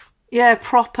off. Yeah,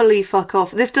 properly fuck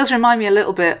off. This does remind me a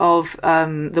little bit of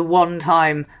the one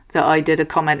time that I did a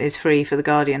comment is free for The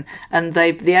Guardian, and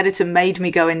the editor made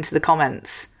me go into the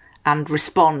comments and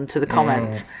respond to the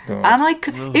comment.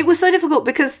 And it was so difficult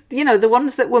because, the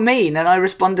ones that were mean, and I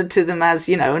responded to them as,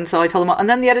 and so I told them off, and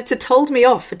then the editor told me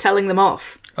off for telling them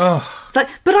off. It's like,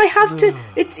 but I have to,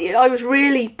 I was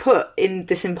really put in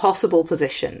this impossible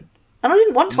position. And I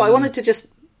didn't want to. I wanted to just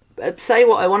say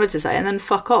what I wanted to say and then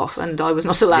fuck off, and I was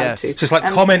not allowed to. It's just like,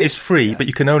 comment is free, but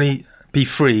you can only be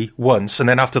free once, and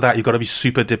then after that you've got to be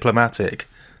super diplomatic.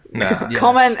 Nah.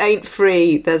 Comment ain't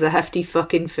free, there's a hefty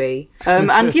fucking fee.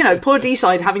 And, poor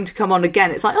D-Side having to come on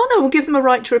again, it's like, oh no, we'll give them a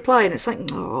right to reply, and it's like,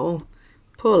 oh,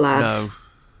 poor lads.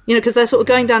 No. Because they're sort of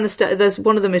going down the stairs. There's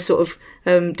one of them is sort of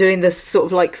doing this sort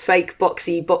of like fake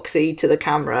boxy to the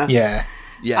camera. Yeah.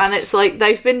 Yes. And it's like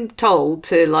they've been told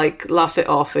to like laugh it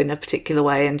off in a particular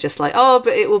way and just like, oh,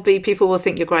 but it will be, people will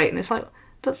think you're great. And it's like,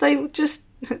 but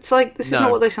it's like, this is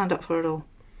not what they signed up for at all.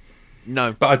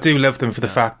 No. But I do love them for the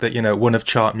fact that, one of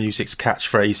Chart Music's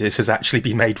catchphrases has actually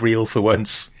been made real for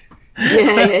once.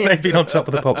 Yeah. They've been on Top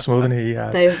of the Pops more than he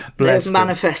has. They've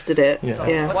manifested it.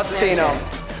 Yeah. What's the scene on?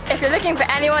 If you're looking for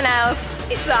anyone else,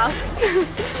 it's us.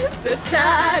 The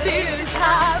tide is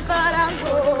high, but I'm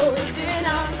holding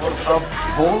on. What's up,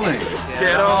 bowling?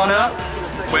 Get on up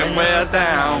when we're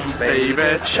down, baby.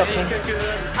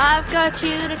 I've got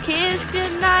you to kiss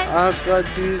goodnight. I've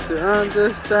got you to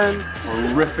understand.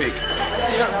 Horrific.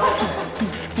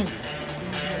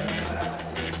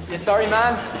 You sorry,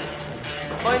 man?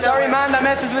 That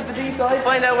messes with the D-Side.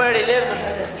 Find out where he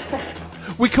lives.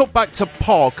 We cut back to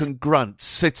Park and Grant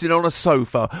sitting on a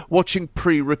sofa watching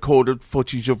pre-recorded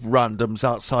footage of randoms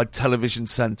outside Television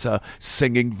Centre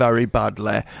singing very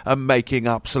badly and making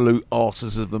absolute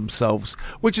arses of themselves,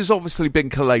 which has obviously been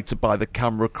collated by the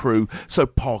camera crew so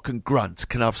Park and Grant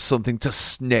can have something to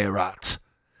sneer at.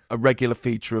 A regular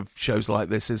feature of shows like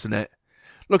this, isn't it?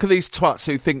 Look at these twats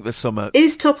who think they're something.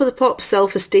 Is Top of the Pops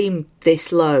self-esteem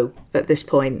this low at this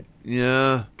point?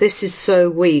 Yeah. This is so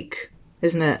weak,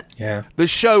 isn't it? Yeah. The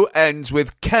show ends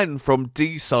with Ken from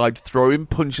D-Side throwing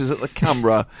punches at the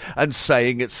camera and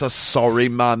saying it's a sorry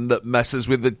man that messes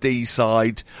with the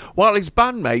D-Side, while his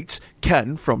bandmate,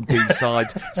 Ken from D-Side,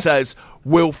 says,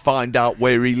 we'll find out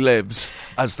where he lives,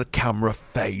 as the camera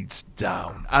fades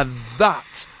down. And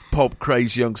that, Pop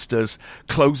Craze youngsters,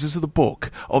 closes the book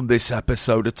on this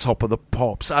episode of Top of the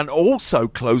Pops, and also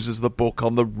closes the book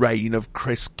on the reign of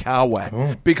Chris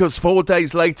Cower, because 4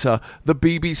 days later the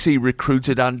BBC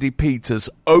recruited Andy Peters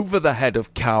over the head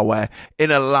of Cower in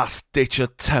a last-ditch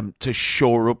attempt to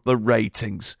shore up the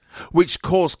ratings, which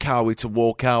caused Cowie to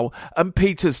walk out and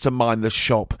Peters to mind the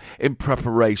shop in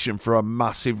preparation for a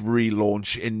massive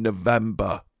relaunch in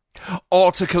November.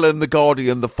 Article in The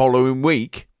Guardian the following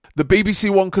week. The BBC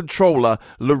One controller,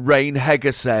 Lorraine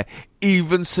Hegesey,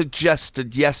 even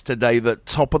suggested yesterday that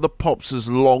Top of the Pops'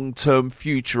 long-term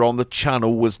future on the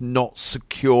channel was not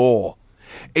secure.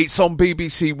 It's on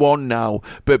BBC One now,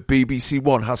 but BBC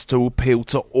One has to appeal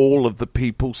to all of the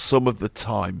people some of the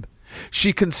time.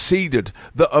 She conceded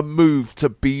that a move to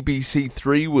BBC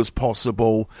Three was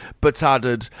possible, but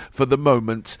added, for the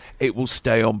moment, it will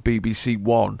stay on BBC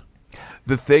One.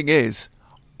 The thing is,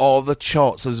 are the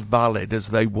charts as valid as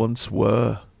they once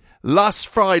were? Last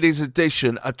Friday's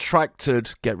edition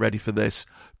attracted, get ready for this,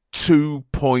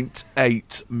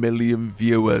 2.8 million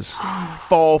viewers.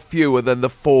 Far fewer than the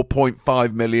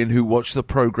 4.5 million who watched the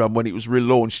programme when it was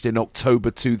relaunched in October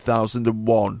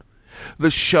 2001.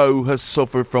 The show has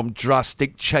suffered from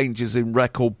drastic changes in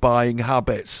record buying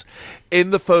habits.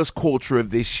 In the first quarter of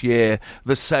this year,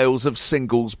 the sales of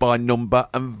singles by number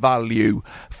and value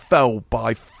fell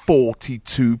by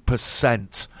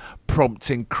 42%,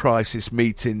 prompting crisis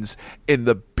meetings in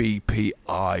the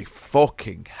BPI.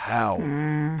 Fucking hell.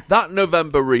 That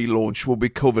November relaunch will be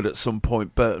covered at some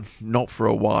point, but not for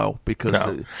a while, because...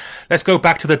 No. Let's go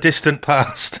back to the distant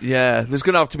past. Yeah, there's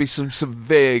going to have to be some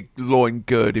severe loin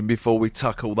girding before we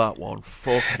tackle that one.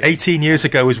 18 years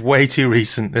ago is way too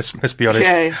recent, let's be honest.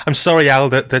 Jay. I'm sorry, Al,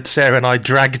 that Sarah and I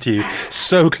dragged you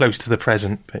so close to the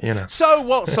present, but you know. So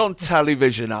what's on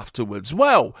television afterwards?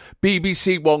 Well,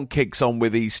 BBC One kicks on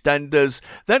with EastEnders.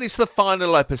 Then it's the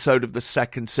final episode of the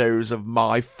second series of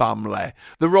My Family,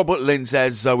 the Robert Lindsay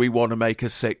Zoe Wanamaker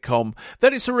sitcom.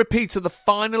 Then it's a repeat of the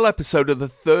final episode of the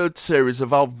third series of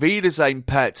Alvida's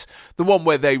Pet, the one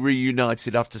where they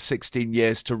reunited after 16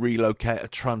 years to relocate a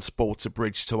transporter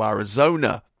bridge to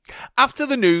Arizona. After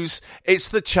the news, it's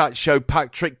the chat show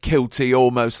Patrick Kilty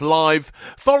Almost Live,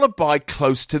 followed by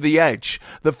Close to the Edge,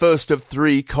 the first of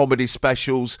 3 comedy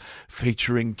specials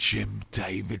featuring Jim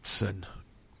Davidson.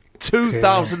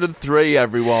 2003,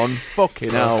 everyone.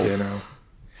 Fucking hell.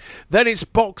 Then it's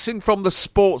boxing from the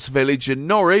Sports Village in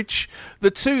Norwich,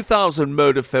 the 2000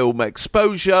 murder film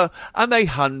Exposure, and they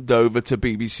hand over to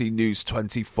BBC News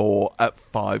 24 at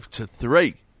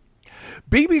 5-3.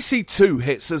 BBC Two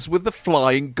hits us with The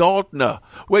Flying Gardener,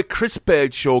 where Chris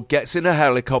Beardshaw gets in a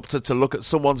helicopter to look at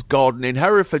someone's garden in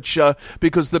Herefordshire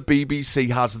because the BBC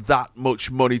has that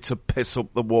much money to piss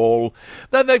up the wall.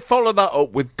 Then they follow that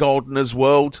up with Gardener's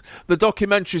World, the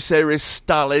documentary series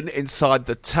Stalin Inside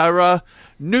the Terror,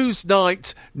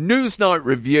 Newsnight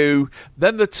Review,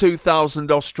 then the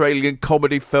 2000 Australian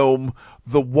comedy film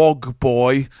The Wog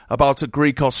Boy, about a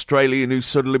Greek Australian who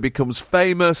suddenly becomes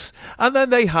famous, and then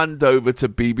they hand over to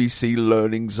BBC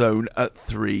Learning Zone at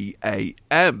 3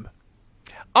 a.m.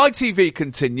 ITV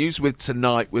continues with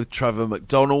Tonight with Trevor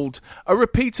McDonald, a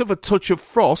repeat of A Touch of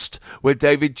Frost, where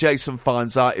David Jason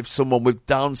finds out if someone with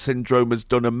Down syndrome has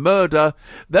done a murder,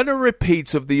 then a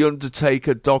repeat of The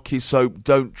Undertaker docu-soap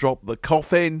Don't Drop the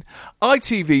Coffin,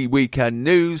 ITV Weekend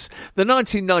News, the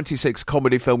 1996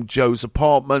 comedy film Joe's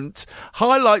Apartment,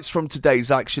 highlights from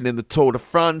today's action in the Tour de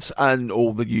France, and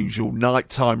all the usual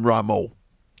nighttime ramble.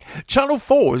 Channel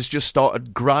 4 has just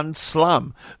started Grand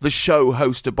Slam, the show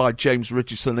hosted by James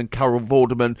Richardson and Carol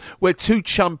Vorderman, where 2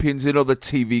 champions in other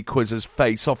TV quizzes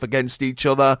face off against each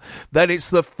other. Then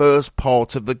it's the first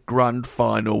part of the grand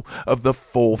final of the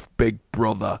 4th Big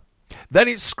Brother. Then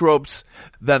it's Scrubs,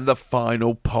 then the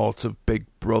final part of Big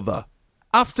Brother.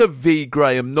 After V.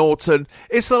 Graham Norton,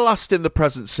 it's the last in the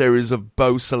present series of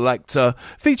Bo Selector,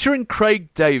 featuring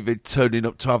Craig David turning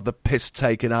up to have the piss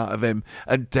taken out of him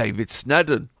and David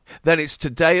Snedden. Then it's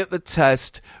Today at the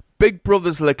Test, Big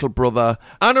Brother's Little Brother,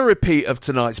 and a repeat of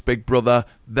tonight's Big Brother,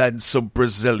 then some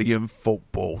Brazilian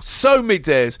football. So, me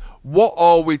dears, what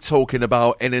are we talking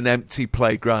about in an empty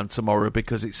playground tomorrow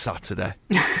because it's Saturday?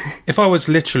 If I was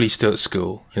literally still at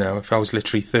school, if I was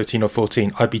literally 13 or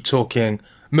 14, I'd be talking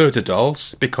Murder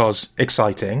Dolls, because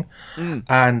exciting,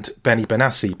 and Benny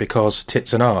Benassi, because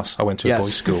tits and arse. I went to a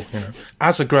boys' school.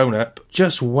 As a grown-up,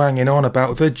 just wanging on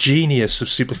about the genius of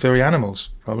Super Furry Animals,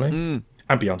 probably, and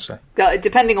Beyonce.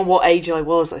 Depending on what age I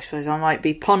was, I suppose, I might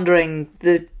be pondering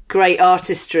the great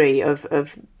artistry of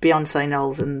Beyonce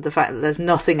Knowles and the fact that there's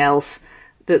nothing else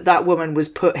that woman was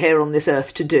put here on this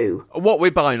earth to do. What are we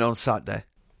buying on Saturday?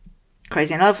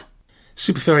 Crazy in Love.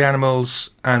 Super Furry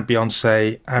Animals and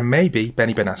Beyonce and maybe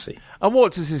Benny Benassi. And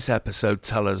what does this episode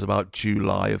tell us about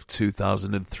July of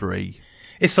 2003?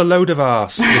 It's a load of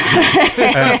arse.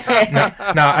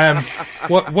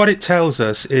 What it tells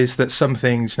us is that some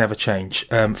things never change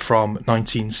from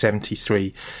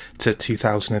 1973 to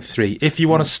 2003. If you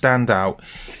want to stand out,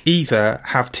 either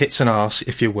have tits and arse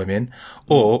if you're women,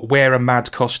 or wear a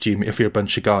mad costume if you're a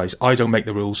bunch of guys. I don't make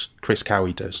the rules, Chris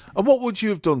Cowie does. And what would you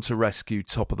have done to rescue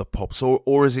Top of the Pops,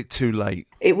 or is it too late?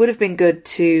 It would have been good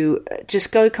to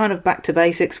just go kind of back to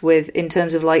basics in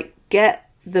terms of get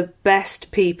the best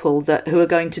people who are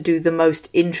going to do the most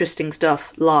interesting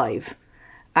stuff live,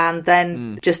 and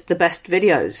then just the best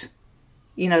videos.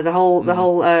 The whole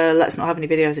let's not have any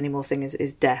videos anymore thing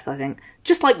is death, I think.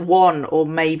 Just one or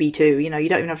maybe 2, you don't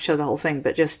even have to show the whole thing,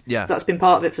 but just that's been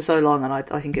part of it for so long, and I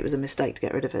think it was a mistake to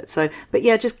get rid of it. So, but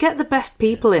yeah, just get the best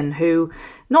people in who,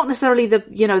 not necessarily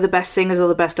the best singers or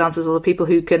the best dancers or the people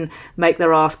who can make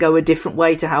their arse go a different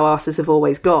way to how arses have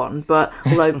always gone, but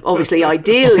although obviously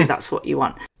ideally that's what you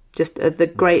want. Just the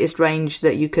greatest range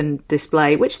that you can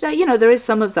display, which there is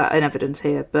some of that in evidence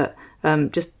here, but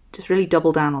just really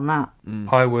double down on that.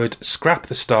 I would scrap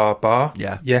the star bar.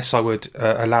 Yeah. Yes, I would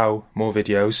allow more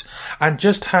videos and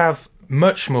just have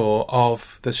much more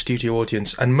of the studio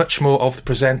audience and much more of the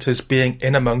presenters being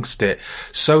in amongst it,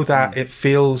 so that it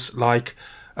feels like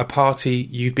a party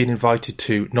you've been invited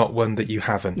to, not one that you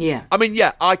haven't. Yeah. I mean,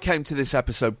 I came to this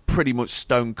episode pretty much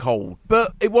stone cold,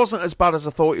 but it wasn't as bad as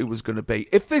I thought it was going to be.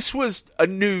 If this was a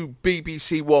new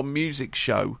BBC One music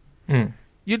show,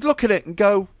 you'd look at it and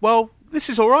go, well, this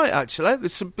is all right, actually.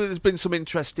 There's been some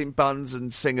interesting bands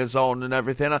and singers on and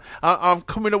everything. I'm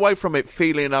coming away from it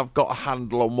feeling I've got a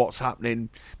handle on what's happening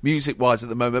music-wise at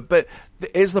the moment. But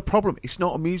here's the problem. It's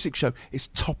not a music show. It's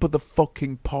Top of the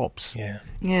fucking Pops. Yeah.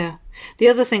 Yeah. The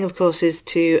other thing, of course, is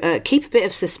to keep a bit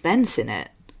of suspense in it.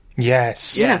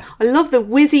 Yes. Yeah. I love the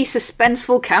whizzy,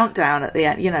 suspenseful countdown at the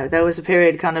end. There was a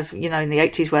period kind of, in the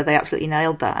 80s where they absolutely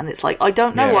nailed that. And it's like, I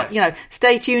don't know what,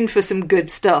 stay tuned for some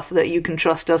good stuff that you can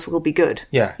trust us will be good.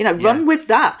 Yeah. Run with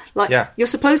that. You're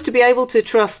supposed to be able to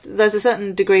trust, there's a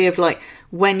certain degree of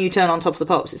when you turn on Top of the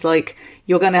Pops, it's like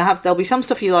you're going to have, there'll be some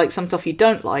stuff you like, some stuff you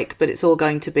don't like, but it's all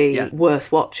going to be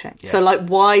worth watching. Yeah. So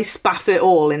why spaff it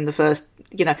all in the first,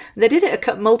 they did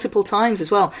it multiple times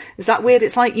as well. Is that weird?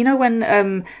 It's like,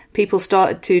 when people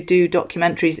started to do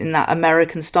documentaries in that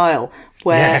American style,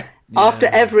 where after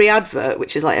every advert,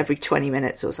 which is every 20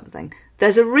 minutes or something,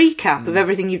 there's a recap of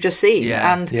everything you've just seen.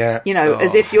 As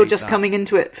if you're just coming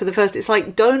into it for the first. It's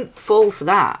like, don't fall for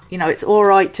that. It's all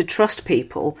right to trust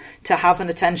people to have an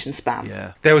attention span.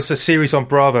 Yeah. There was a series on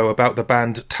Bravo about the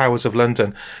band Towers of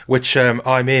London, which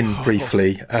I'm in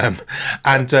briefly.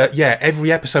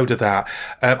 Every episode of that,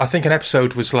 I think an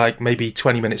episode was maybe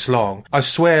 20 minutes long. I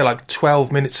swear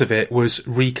 12 minutes of it was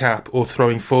recap or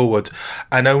throwing forward,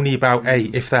 and only about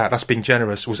 8, if that's being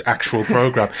generous, was actual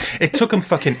programme. It took them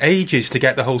fucking ages to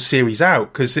get the whole series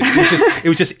out, because it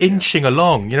was just inching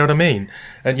along, you know what I mean?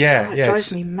 And it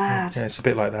drives me mad. Yeah, it's a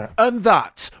bit like that. And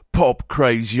that, pop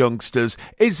craze youngsters,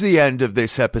 is the end of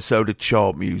this episode of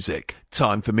Chart Music.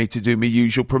 Time for me to do my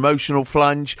usual promotional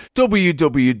flange.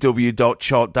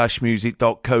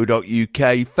 www.chart-music.co.uk,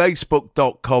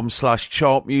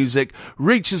 facebook.com/chartmusic,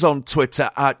 reach us on Twitter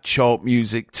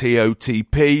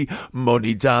 @chartmusictotp,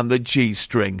 money down the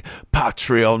G-string,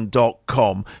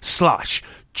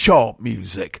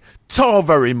 patreon.com/chartmusic. Ta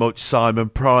very much, Simon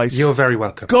Price. You're very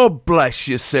welcome. God bless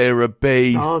you, Sarah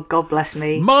B. Oh, God bless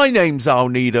me. My name's Al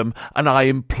Needham, and I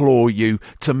implore you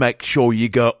to make sure you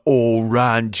go all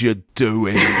round your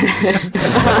doings.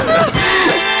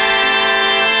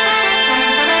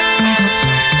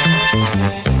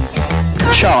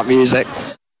 Chart Music.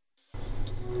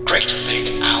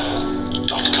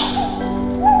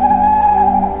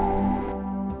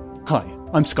 GreatBigOwl.com. Hi,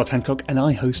 I'm Scott Hancock, and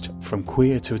I host From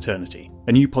Queer to Eternity,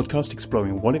 a new podcast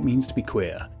exploring what it means to be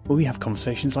queer, where we have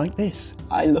conversations like this.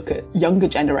 I look at younger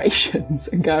generations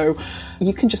and go,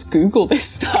 you can just Google this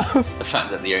stuff. The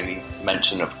fact that the only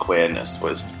mention of queerness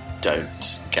was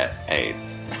don't get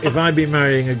AIDS. If I'd been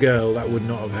marrying a girl, that would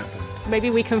not have happened. Maybe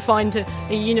we can find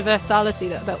a universality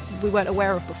that we weren't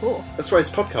aware of before. That's why this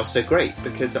podcast's so great,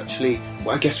 because actually,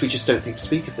 I guess we just don't think to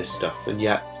speak of this stuff, and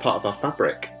yet it's part of our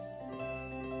fabric.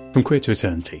 From Queer to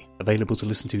Eternity, available to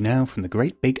listen to now from the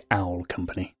Great Big Owl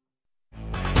Company.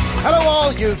 Hello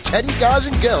all you teddy guys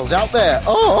and girls out there.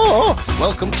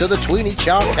 Welcome to the Tweenie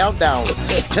Chart Countdown.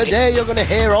 Today you're going to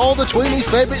hear all the Tweenies'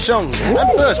 favourite songs.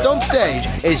 And first on stage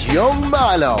is Young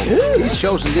Milo. He's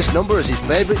chosen this number as his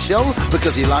favourite song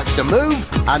because he likes to move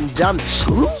and dance.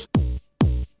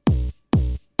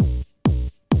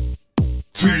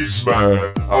 Tease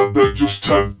man, and then just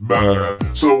tempt man,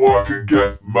 so I can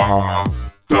get my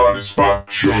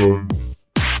satisfaction.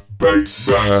 Bait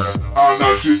man, and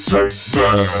agitate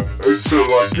man, until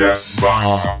I get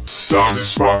my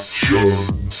satisfaction.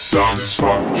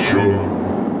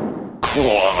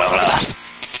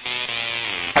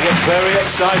 I get very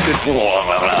excited.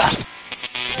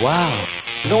 Wow.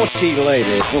 Naughty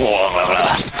lady. An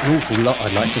awful lot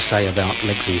I'd like to say about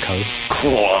Legs and Co.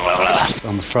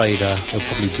 I'm afraid they'll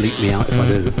probably bleep me out if I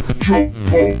do. Jump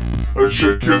up and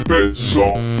shake your bits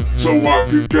off, so I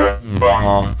can get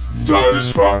my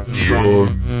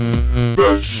satisfaction.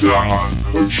 Bend down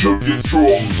and show your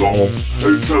drawers off,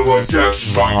 until I get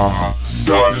my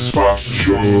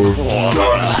satisfaction.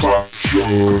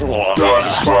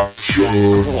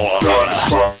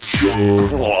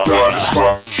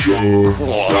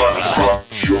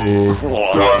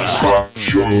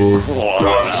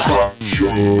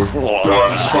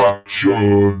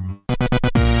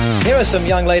 Here are some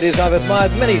young ladies I've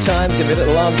admired many times in my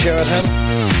little armchair at home.